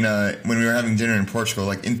dinner when we were having dinner in Portugal.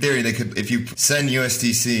 Like, in theory, they could, if you send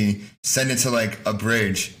USDC, send it to, like, a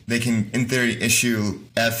bridge, they can, in theory, issue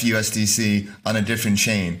FUSDC on a different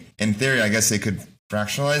chain. In theory, I guess they could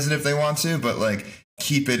fractionalize it if they want to, but, like,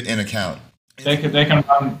 keep it in account. They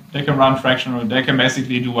can run fractional. They can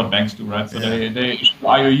basically do what banks do, right? So they issue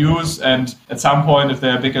IOUs, and at some point, if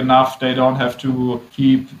they're big enough, they don't have to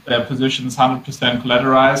keep their positions 100%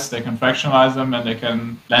 collateralized. They can fractionalize them, and they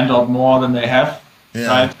can lend out more than they have,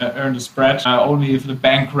 right? Earn the spread. Only if the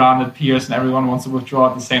bank run appears and everyone wants to withdraw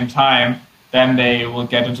at the same time, then they will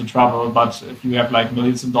get into trouble. But if you have like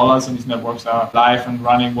millions of dollars and these networks are live and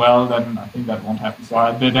running well, then I think that won't happen. So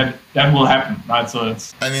that will happen, right? So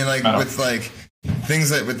it's. I mean, like with like things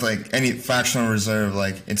that with like any fractional reserve,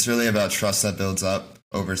 like it's really about trust that builds up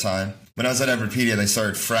over time. When I was at Everpedia, they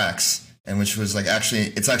started Frax, and which was like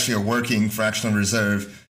it's actually a working fractional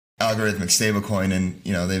reserve algorithmic stablecoin, and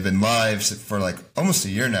they've been live for like almost a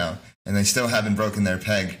year now, and they still haven't broken their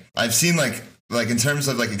peg. I've seen like in terms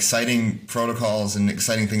of like exciting protocols and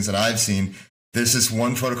exciting things that I've seen, there's this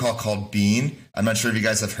one protocol called Bean. I'm not sure if you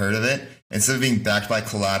guys have heard of it. Instead of being backed by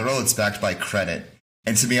collateral, it's backed by credit.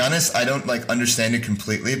 And to be honest, I don't like understand it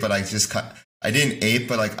completely, but I didn't ape,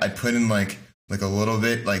 but like I put in like a little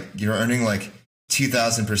bit, like you're earning like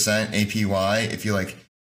 2,000% APY if you like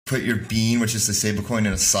put your Bean, which is the stablecoin, in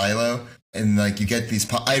a silo, and like you get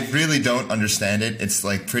these. I really don't understand it. It's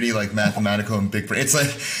like pretty like mathematical and big. It's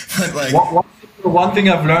like, but like one thing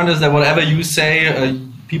I've learned is that whatever you say,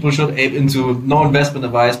 people should ape into. No investment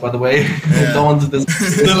advice, by the way. Yeah. Don't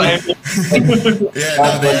still ape. Yeah,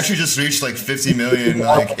 no, they actually just reached like 50 million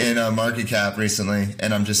like in market cap recently,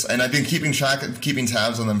 and I've been keeping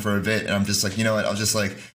tabs on them for a bit, and I'm just like, you know what, I'll just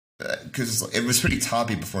like, because it was pretty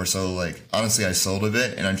toppy before, so like honestly I sold a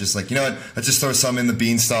bit, and I'm just like, you know what, let's just throw some in the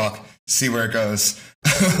beanstalk, see where it goes.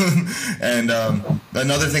 And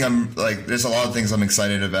another thing, I'm like, there's a lot of things I'm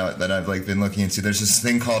excited about that I've like been looking into. There's this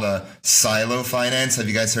thing called silo finance. Have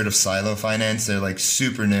you guys heard of silo finance? They're like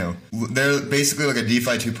super new. They're basically like a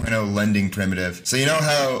DeFi 2.0 lending primitive. So you know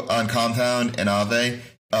how on Compound and Aave,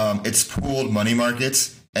 it's pooled money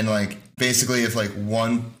markets, and like basically if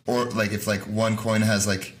one coin has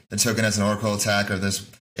like the token has an Oracle attack, or this,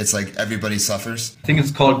 it's like everybody suffers. I think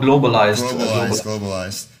it's called globalized.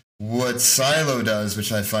 Globalized. What Silo does,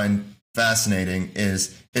 which I find fascinating,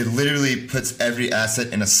 is it literally puts every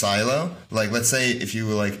asset in a silo. Like, let's say if you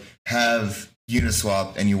like have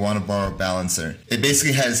Uniswap and you want to borrow Balancer, it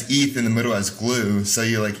basically has ETH in the middle as glue. So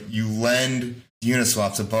you lend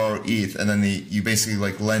Uniswap to borrow ETH, and then you basically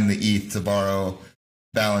like lend the ETH to borrow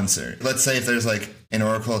Balancer. Let's say if there's like an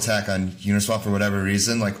Oracle attack on Uniswap for whatever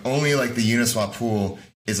reason, like only like the Uniswap pool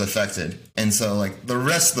is affected, and so like the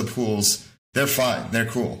rest of the pools, they're fine, they're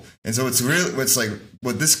cool. And so what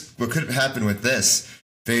could happen with this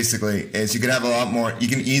basically is you could have a lot more, you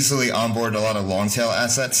can easily onboard a lot of long tail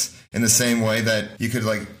assets in the same way that you could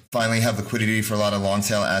like finally have liquidity for a lot of long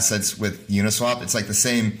tail assets with Uniswap. It's like the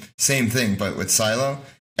same thing, but with Silo.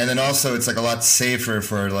 And then also it's like a lot safer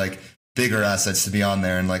for like bigger assets to be on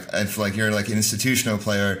there. And like if like you're like an institutional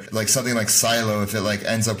player, like something like Silo, if it like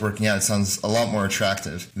ends up working out, it sounds a lot more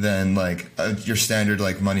attractive than like your standard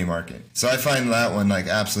like money market. So I find that one like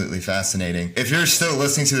absolutely fascinating. If you're still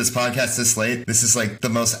listening to this podcast this late, this is like the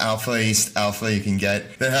most alpha-east alpha you can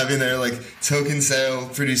get. They're having their like token sale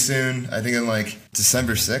pretty soon, I think in like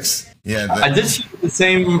December 6th. Yeah, I did see the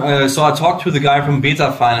same. So I talked to the guy from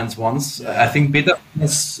Beta Finance once. I think Beta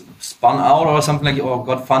Finance spun out or something like, or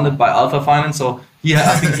got funded by Alpha Finance. So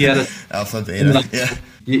I think he had a Alpha Beta. Yeah,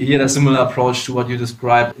 he had a similar approach to what you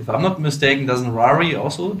described. If I'm not mistaken, doesn't Rari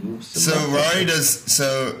also do similar? So Rari does.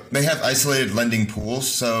 So they have isolated lending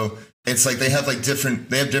pools. So it's like they have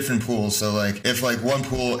different pools. So like if like one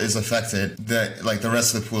pool is affected, that like the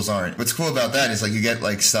rest of the pools aren't. What's cool about that is like you get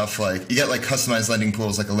like stuff like you get like customized lending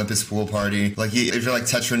pools like Olympus Pool Party. Like if you're like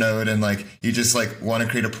Tetranode and like you just like want to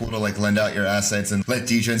create a pool to like lend out your assets and let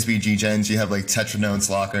degens be Ggens, you have like Tetranode's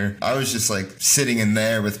locker. I was just like sitting in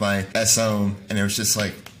there with my SOM, and it was just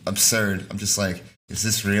like absurd. I'm just like, is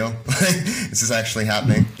this real? Is this actually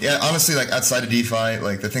happening? Yeah, honestly, like outside of DeFi,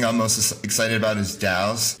 like the thing I'm most excited about is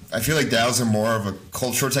DAOs. I feel like DAOs are more of a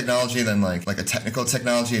cultural technology than like a technical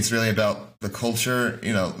technology. It's really about the culture,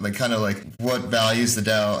 you know, like kind of like what values the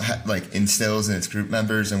DAO like instills in its group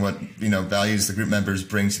members, and what, you know, values the group members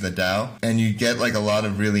bring to the DAO. And you get like a lot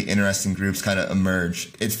of really interesting groups kind of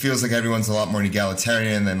emerge. It feels like everyone's a lot more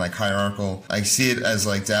egalitarian than like hierarchical. I see it as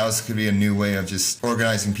like DAOs could be a new way of just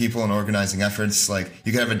organizing people and organizing efforts. Like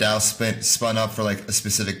you can have a DAO spun up for like a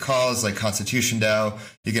specific cause, like Constitution DAO.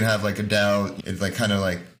 You can have like a DAO, it like kind of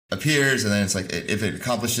like appears, and then it's like if it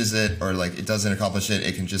accomplishes it or like it doesn't accomplish it,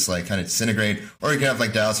 it can just like kind of disintegrate. Or you can have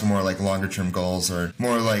like DAOs for more like longer term goals, or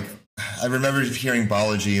more like, I remember hearing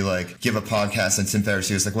Balaji like give a podcast on Tim Ferriss.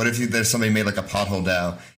 He was like, what if there's somebody made like a pothole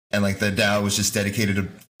DAO, and like the DAO was just dedicated to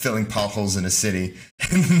filling potholes in a city.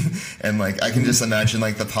 And like I can just imagine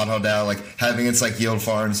like the pothole DAO like having its like yield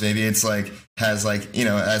farms. Maybe it's like has like, you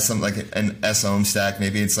know, as some like an SOM stack.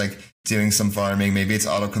 Maybe it's like doing some farming. Maybe it's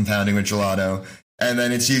auto compounding with Gelato. And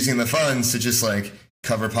then it's using the funds to just like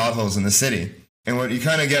cover potholes in the city. And what you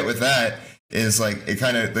kind of get with that is like the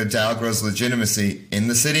DAO grows legitimacy in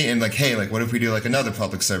the city. And like, hey, like what if we do like another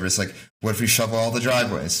public service? Like what if we shovel all the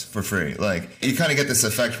driveways for free? Like you kind of get this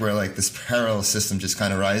effect where like this parallel system just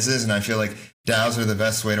kind of rises. And I feel like DAOs are the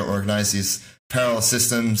best way to organize these parallel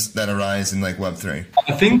systems that arise in like Web3?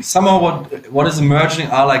 I think somehow what is emerging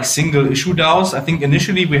are like single issue DAOs. I think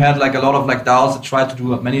initially we had like a lot of like DAOs that tried to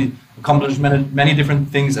do accomplish many different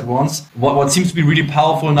things at once. What seems to be really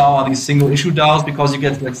powerful now are these single issue DAOs, because you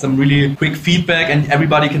get like some really quick feedback and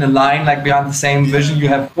everybody can align like behind the same vision. You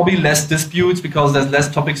have probably less disputes because there's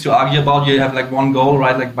less topics to argue about. You have like one goal,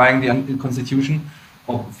 right? Like buying the constitution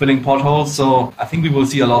or filling potholes. So I think we will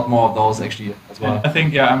see a lot more of those actually as well. I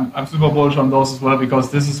think, I'm super bullish on those as well,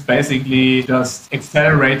 because this is basically just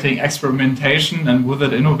accelerating experimentation and with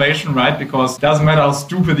it innovation, right? Because it doesn't matter how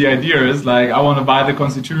stupid the idea is. Like, I want to buy the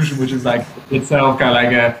constitution, which is like itself kind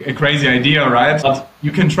of like a crazy idea, right? But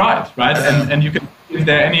you can try it, right? And you can, if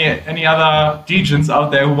there are any other degens out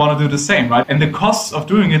there who want to do the same, right? And the costs of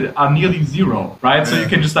doing it are nearly zero, right? So you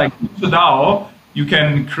can just like use the DAO. You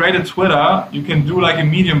can create a Twitter, you can do like a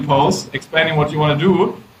Medium post explaining what you want to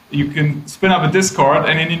do, you can spin up a Discord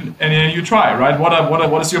and then you try, right?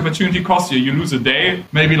 What is the opportunity cost here? You lose a day,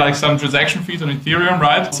 maybe like some transaction fees on Ethereum,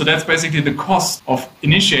 right? So that's basically the cost of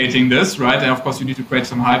initiating this, right? And of course you need to create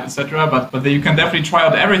some hype, etc. But then you can definitely try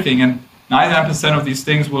out everything, and 99% of these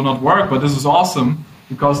things will not work, but this is awesome,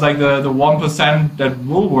 because like the 1% that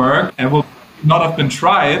will work and will not have been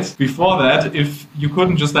tried before that if you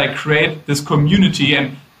couldn't just like create this community.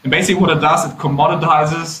 And basically what it does, it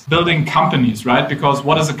commoditizes building companies, right? Because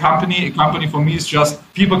what is a company? A company for me is just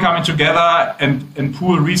people coming together and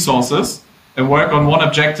pool resources and work on one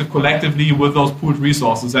objective collectively with those pooled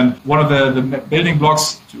resources. And one of the building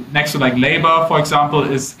blocks next to like labor, for example,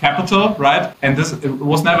 is capital, right? And it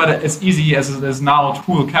was never as easy as it is now to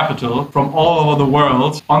pool capital from all over the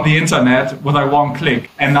world on the internet with like one click.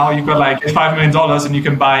 And now you've got like $5 million and you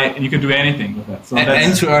can buy and you can do anything with it. So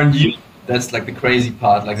and to earn yield, that's like the crazy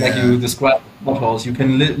part. Like you described potholes, you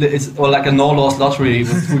can it's or like a no-loss lottery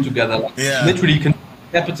with two together. Like, literally, you can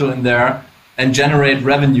put capital in there and generate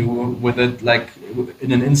revenue with it like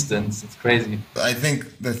in an instance. It's crazy. I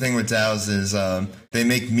think the thing with DAOs is they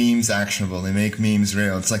make memes actionable. They make memes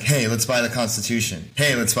real. It's like, hey, let's buy the Constitution.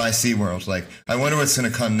 Hey, let's buy SeaWorld. Like, I wonder what's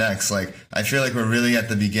going to come next. Like, I feel like we're really at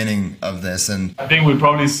the beginning of this. And I think we'll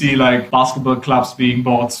probably see like basketball clubs being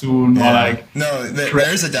bought soon, or like... No,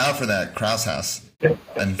 there's a DAO for that, Kraus House.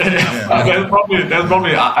 And, there's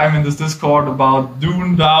probably I'm in this Discord about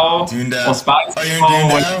Dune DAO or Spice. Oh, you're in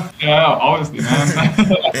Dune DAO? Yeah, obviously,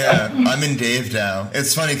 man. Yeah, I'm in Dave DAO.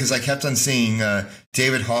 It's funny because I kept on seeing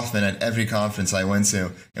David Hoffman at every conference I went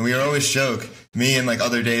to, and we would always joke, me and like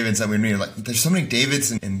other Davids that we'd meet, like, there's so many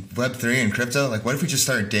Davids in Web3 and crypto, like what if we just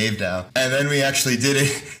started Dave DAO? And then we actually did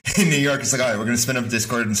it in New York. It's like, all right, we're going to spin up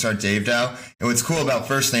Discord and start Dave DAO. And what's cool about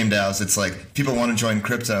first name DAOs, it's like people want to join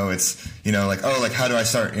crypto. It's, you know, like, oh, like how do I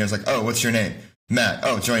start? And it's like, oh, what's your name? Matt.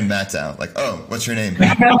 Oh, join Matt DAO. Like, oh, what's your name?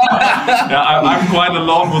 Yeah, I'm quite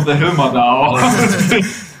alone with the Hilmar DAO.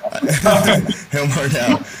 Hilmar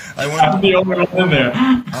DAO. I'm the only one in there.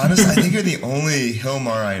 Honestly, I think you're the only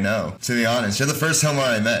Hilmar I know, to be honest. You're the first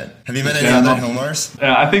Hilmar I met. Have you met any other Hilmars?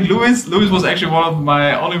 Yeah, I think Louis was actually one of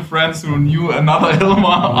my only friends who knew another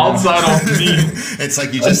Hilmar outside of me. It's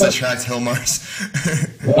like you just attract Hilmars.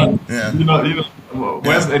 Yeah. You know,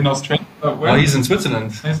 where's in Australia? Well, he's in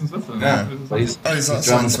Switzerland. He's in Switzerland. Yeah. He's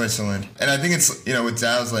also in Switzerland. And I think it's, you know, with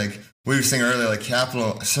DAOs, like, we were saying earlier, like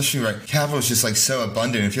capital, especially right, capital is just like so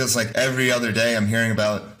abundant. It feels like every other day I'm hearing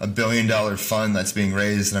about $1 billion fund that's being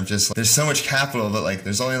raised, and I'm just like, there's so much capital, but like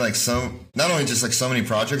there's only like not only just like so many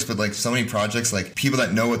projects, but like so many projects, like people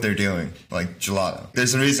that know what they're doing, like Gelato.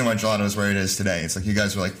 There's a reason why Gelato is where it is today. It's like you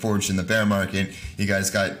guys were like forged in the bear market.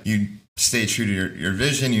 You stay true to your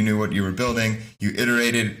vision. You knew what you were building. You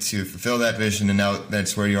iterated to fulfill that vision, and now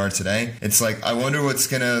that's where you are today. It's like, I wonder what's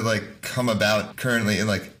gonna like come about currently.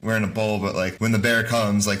 Like, we're in a bull, but like when the bear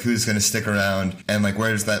comes, like who's gonna stick around, and like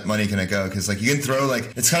where's that money gonna go? Because like you can throw,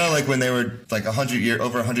 like, it's kind of like when they were like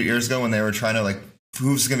over 100 years ago, when they were trying to like,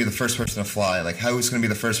 who's going to be the first person to fly? Like, who's going to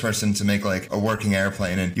be the first person to make, like, a working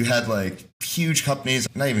airplane? And you had, like, huge companies,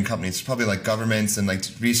 not even companies, probably, like, governments and, like,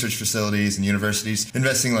 research facilities and universities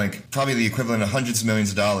investing, like, probably the equivalent of hundreds of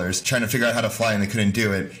millions of dollars trying to figure out how to fly, and they couldn't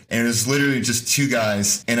do it. And it was literally just two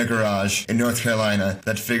guys in a garage in North Carolina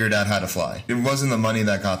that figured out how to fly. It wasn't the money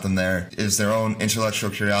that got them there. It was their own intellectual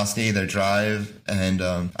curiosity, their drive, and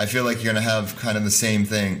I feel like you're going to have kind of the same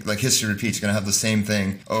thing. Like, history repeats. You're going to have the same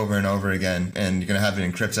thing over and over again, and you're going to have it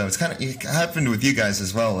in crypto. It happened with you guys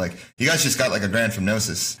as well. Like you guys just got like a grand from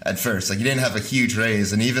Gnosis at first. Like you didn't have a huge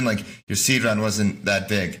raise, and even like your seed round wasn't that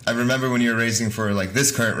big. I remember when you were raising for like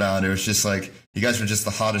this current round, it was just like you guys were just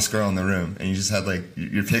the hottest girl in the room, and you just had like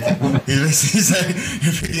you're picking. You're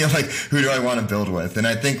picking like who do I want to build with, and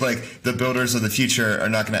I think like the builders of the future are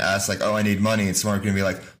not going to ask like, oh, I need money. It's more going to be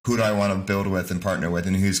like, who do I want to build with and partner with,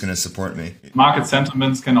 and who's going to support me. Market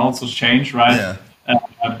sentiments can also change, right? Yeah.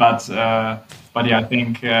 But yeah, I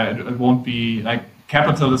think it won't be like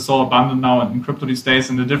capital is so abundant now in crypto these days,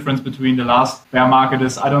 and the difference between the last bear market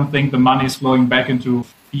is I don't think the money is flowing back into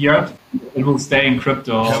fiat. It will stay in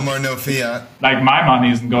crypto. Hilmar, no fiat. Like my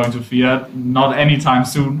money isn't going to fiat, not anytime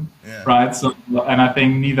soon. Yeah. Right. So, and I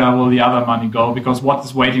think neither will the other money go, because what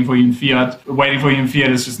is waiting for you in fiat? Waiting for you in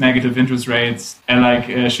fiat is just negative interest rates and like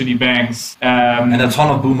shitty banks. And a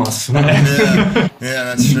ton of boomers. Yeah,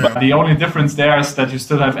 that's true. But the only difference there is that you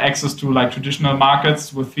still have access to like traditional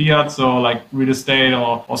markets with fiat, so like real estate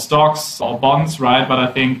or stocks or bonds, right? But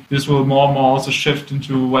I think this will more and more also shift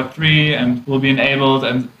into Web3 and will be enabled.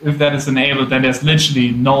 And if that is enabled, then there's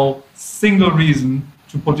literally no single reason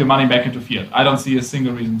to put your money back into fiat. I don't see a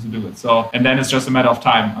single reason to do it. So, and then it's just a matter of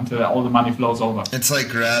time until all the money flows over. It's like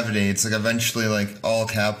gravity. It's like eventually like all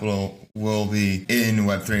capital will be in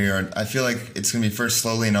Web3, or I feel like it's going to be first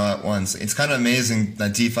slowly and all at once. It's kind of amazing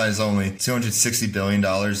that DeFi is only $260 billion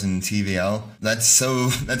in TVL.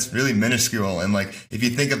 That's really minuscule. And like, if you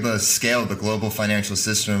think of the scale of the global financial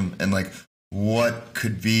system and like what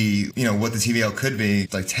could be, what the TVL could be,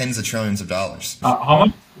 like tens of trillions of dollars. How much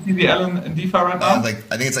is TVL in DeFi right now? I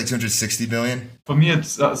think it's like 260 billion. For me, it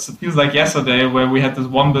feels like yesterday where we had this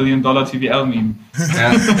 $1 billion TVL meme.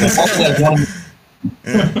 Yeah.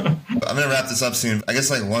 I'm going to wrap this up soon. I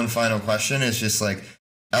guess like one final question is just like,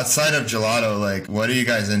 outside of Gelato, like what are you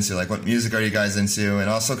guys into? Like what music are you guys into? And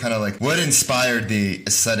also kind of like what inspired the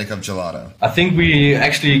aesthetic of Gelato? I think we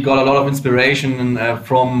actually got a lot of inspiration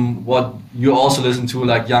from what you also listen to,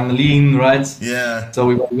 like Young Lean, right? Yeah. So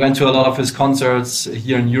we went to a lot of his concerts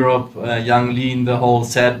here in Europe. Young Lean, the whole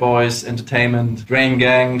Sad Boys Entertainment, Drain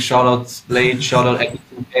Gang, shout out Blade, shout out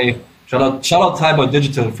XK. Shout out Thaiboy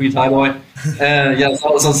Digital, free Thaiboy.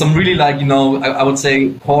 So some really like, I would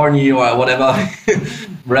say corny or whatever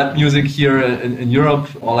rap music here in Europe,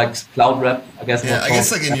 or like cloud rap, I guess. Yeah, I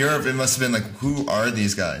guess like in Europe it must have been like, who are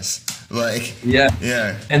these guys? Like,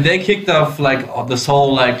 yeah. And they kicked off like this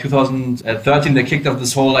whole like 2013, they kicked off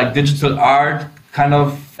this whole like digital art kind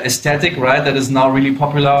of aesthetic, right? That is now really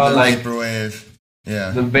popular. The like vaporwave.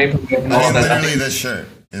 Yeah. The vaporwave and all that. Literally this shirt.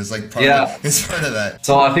 It's like part of that.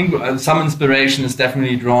 So I think some inspiration is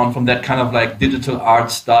definitely drawn from that kind of like digital art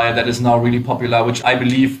style that is now really popular, which I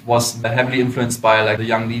believe was heavily influenced by like the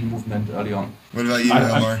Young Lean movement early on. What about you,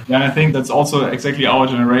 Hilmar? I think that's also exactly our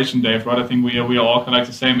generation, Dave, right? I think we are all like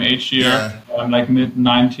the same age here, like mid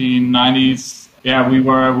 1990s. Yeah,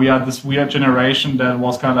 we are this weird generation that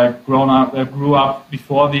was kind of like grew up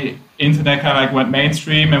before the internet kind of like went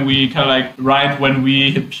mainstream, and we kind of like right when we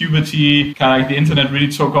hit puberty, kind of like the internet really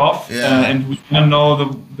took off, and we didn't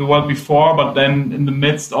know the world before, but then in the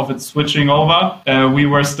midst of it switching over, we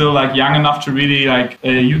were still like young enough to really like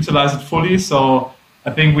utilize it fully. So I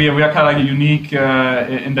think we are kind of like unique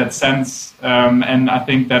in that sense, and I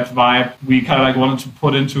think that vibe we kind of like wanted to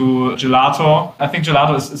put into Gelato. I think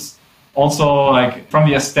Gelato is also like from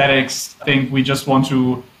the aesthetics. I think we just want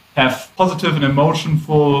to have positive and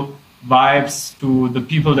emotionful vibes to the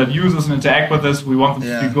people that use us and interact with us. We want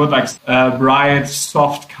them to be good, like bright,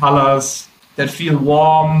 soft colors that feel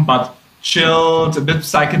warm but chilled, a bit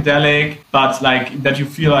psychedelic, but like that you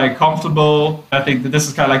feel like comfortable. I think that this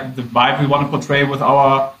is kind of like the vibe we want to portray with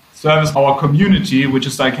our service, our community, which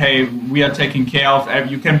is like, hey, we are taking care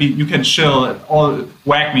of. You can chill, all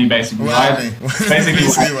whack me basically, right?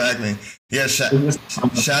 Basically whack me. Yeah,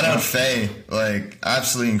 shout out Faye, like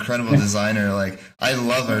absolutely incredible designer. Like I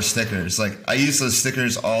love her stickers. Like I use those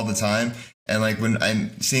stickers all the time. And like when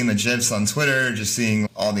I'm seeing the GIFs on Twitter, just seeing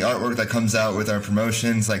all the artwork that comes out with our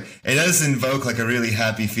promotions, like it does invoke like a really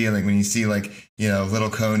happy feeling when you see like, little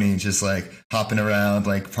Coney just like hopping around,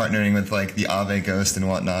 like partnering with like the Aave Ghost and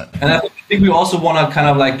whatnot. And I think we also want to kind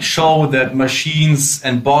of like show that machines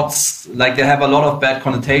and bots, like they have a lot of bad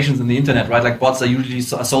connotations in the internet, right? Like bots are usually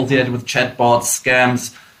associated with chatbots,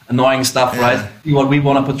 scams, annoying stuff, right? What we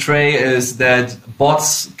want to portray is that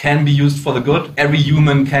bots can be used for the good. Every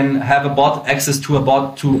human can have a bot, access to a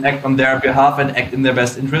bot to act on their behalf and act in their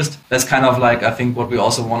best interest. That's kind of like, I think, what we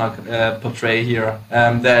also want to portray here,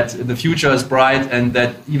 that the future is bright and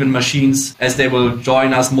that even machines, as they will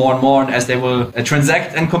join us more and more and as they will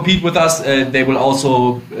transact and compete with us, they will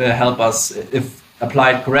also help us if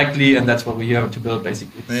applied correctly, and that's what we're here to build,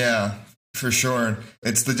 basically. Yeah, for sure.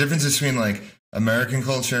 It's the difference between like American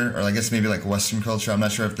culture, or I guess maybe like Western culture. I'm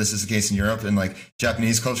not sure if this is the case in Europe, and like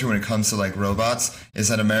Japanese culture when it comes to like robots, is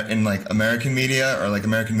that in like American media or like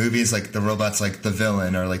American movies, like the robot's like the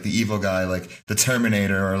villain or like the evil guy, like the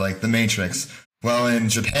Terminator or like the Matrix. Well, in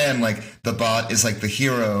Japan, like the bot is like the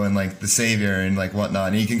hero and like the savior and like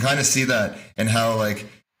whatnot. And you can kind of see that in how like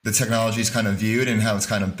the technology is kind of viewed and how it's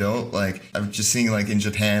kind of built. Like I'm just seeing like in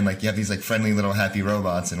Japan, like you have these like friendly little happy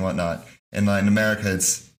robots and whatnot. And in America,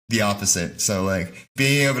 it's the opposite. So like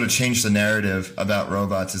being able to change the narrative about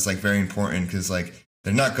robots is like very important because like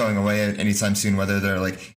they're not going away anytime soon, whether they're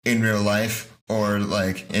like in real life or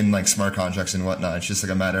like in like smart contracts and whatnot. It's just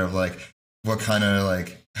like a matter of like what kind of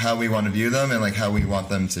like how we want to view them and like how we want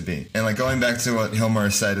them to be. And like going back to what Hilmar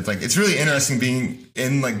said, it's like it's really interesting being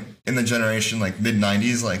in the generation like mid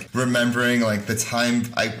 90s, like remembering like the time.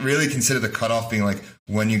 I really consider the cutoff being like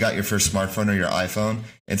when you got your first smartphone or your iPhone.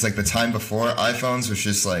 It's like the time before iPhones was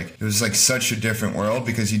just like, it was like such a different world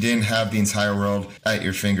because you didn't have the entire world at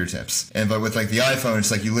your fingertips. But with like the iPhone,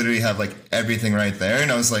 it's like you literally have like everything right there. And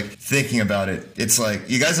I was like thinking about it. It's like,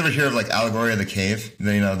 you guys ever hear of like Allegory of the Cave?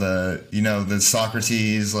 The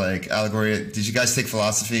Socrates like allegory. Did you guys take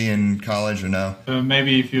philosophy in college or no?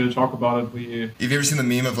 Maybe if you talk about it, Have you ever seen the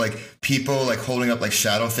meme of like people like holding up like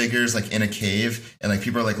shadow figures like in a cave and like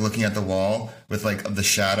people are like looking at the wall with like of the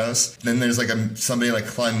shadows? Then there's like somebody like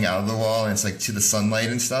climbing out of the wall and it's like to the sunlight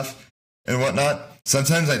and stuff and whatnot.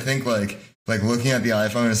 Sometimes I think like looking at the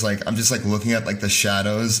iPhone is like I'm just like looking at like the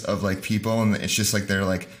shadows of like people and it's just like they're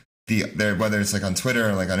like they're whether it's like on Twitter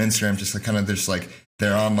or like on Instagram, just like kind of there's like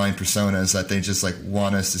their online personas that they just like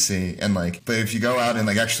want us to see. And like, but if you go out and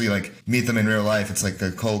like actually like meet them in real life, it's like a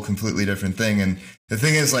whole completely different thing. And the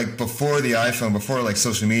thing is like before the iPhone, before like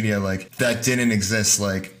social media, like that didn't exist.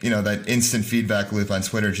 Like, that instant feedback loop on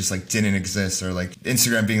Twitter just like didn't exist, or like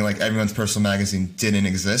Instagram being like everyone's personal magazine didn't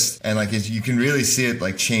exist. And like you can really see it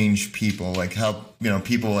like change people, like how,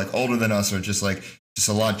 people like older than us are just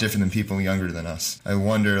a lot different than people younger than us. I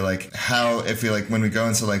wonder like how, if we like when we go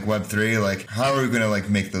into like Web3, like how are we going to like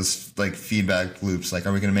make those like feedback loops? Like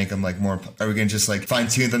are we going to make them like more, are we going to just like fine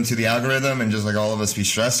tune them to the algorithm and just like all of us be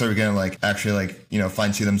stressed? Or are we going to like actually like,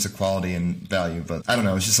 fine tune them to quality and value? But I don't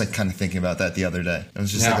know. I was just like kind of thinking about that the other day. It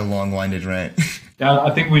was just like a long winded rant. Yeah,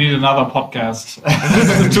 I think we need another podcast.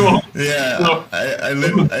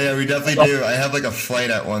 Yeah, we definitely do. I have like a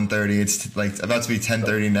flight at 1:30. It's like about to be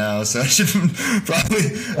 10:30 now, so I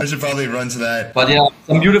should probably run to that. But yeah,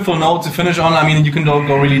 some beautiful note to finish on. I mean, you can go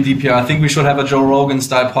really deep here. I think we should have a Joe Rogan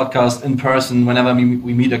style podcast in person whenever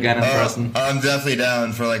we meet again in person. I'm definitely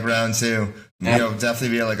down for like round 2. Yeah. Definitely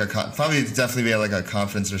be at like a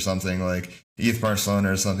conference or something like Youth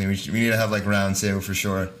Barcelona or something. We need to have like round 2 for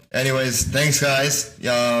sure. Anyways, thanks guys. This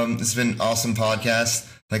has been an awesome podcast.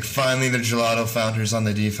 Like finally the Gelato founders on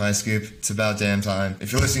the DeFi Scoop. It's about damn time.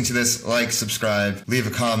 If you're listening to this, like, subscribe, leave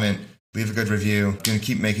a comment, leave a good review. I'm going to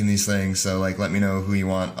keep making these things. So like, let me know who you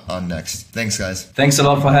want on next. Thanks guys. Thanks a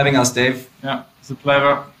lot for having us, Dave. Yeah, it's a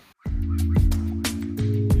pleasure.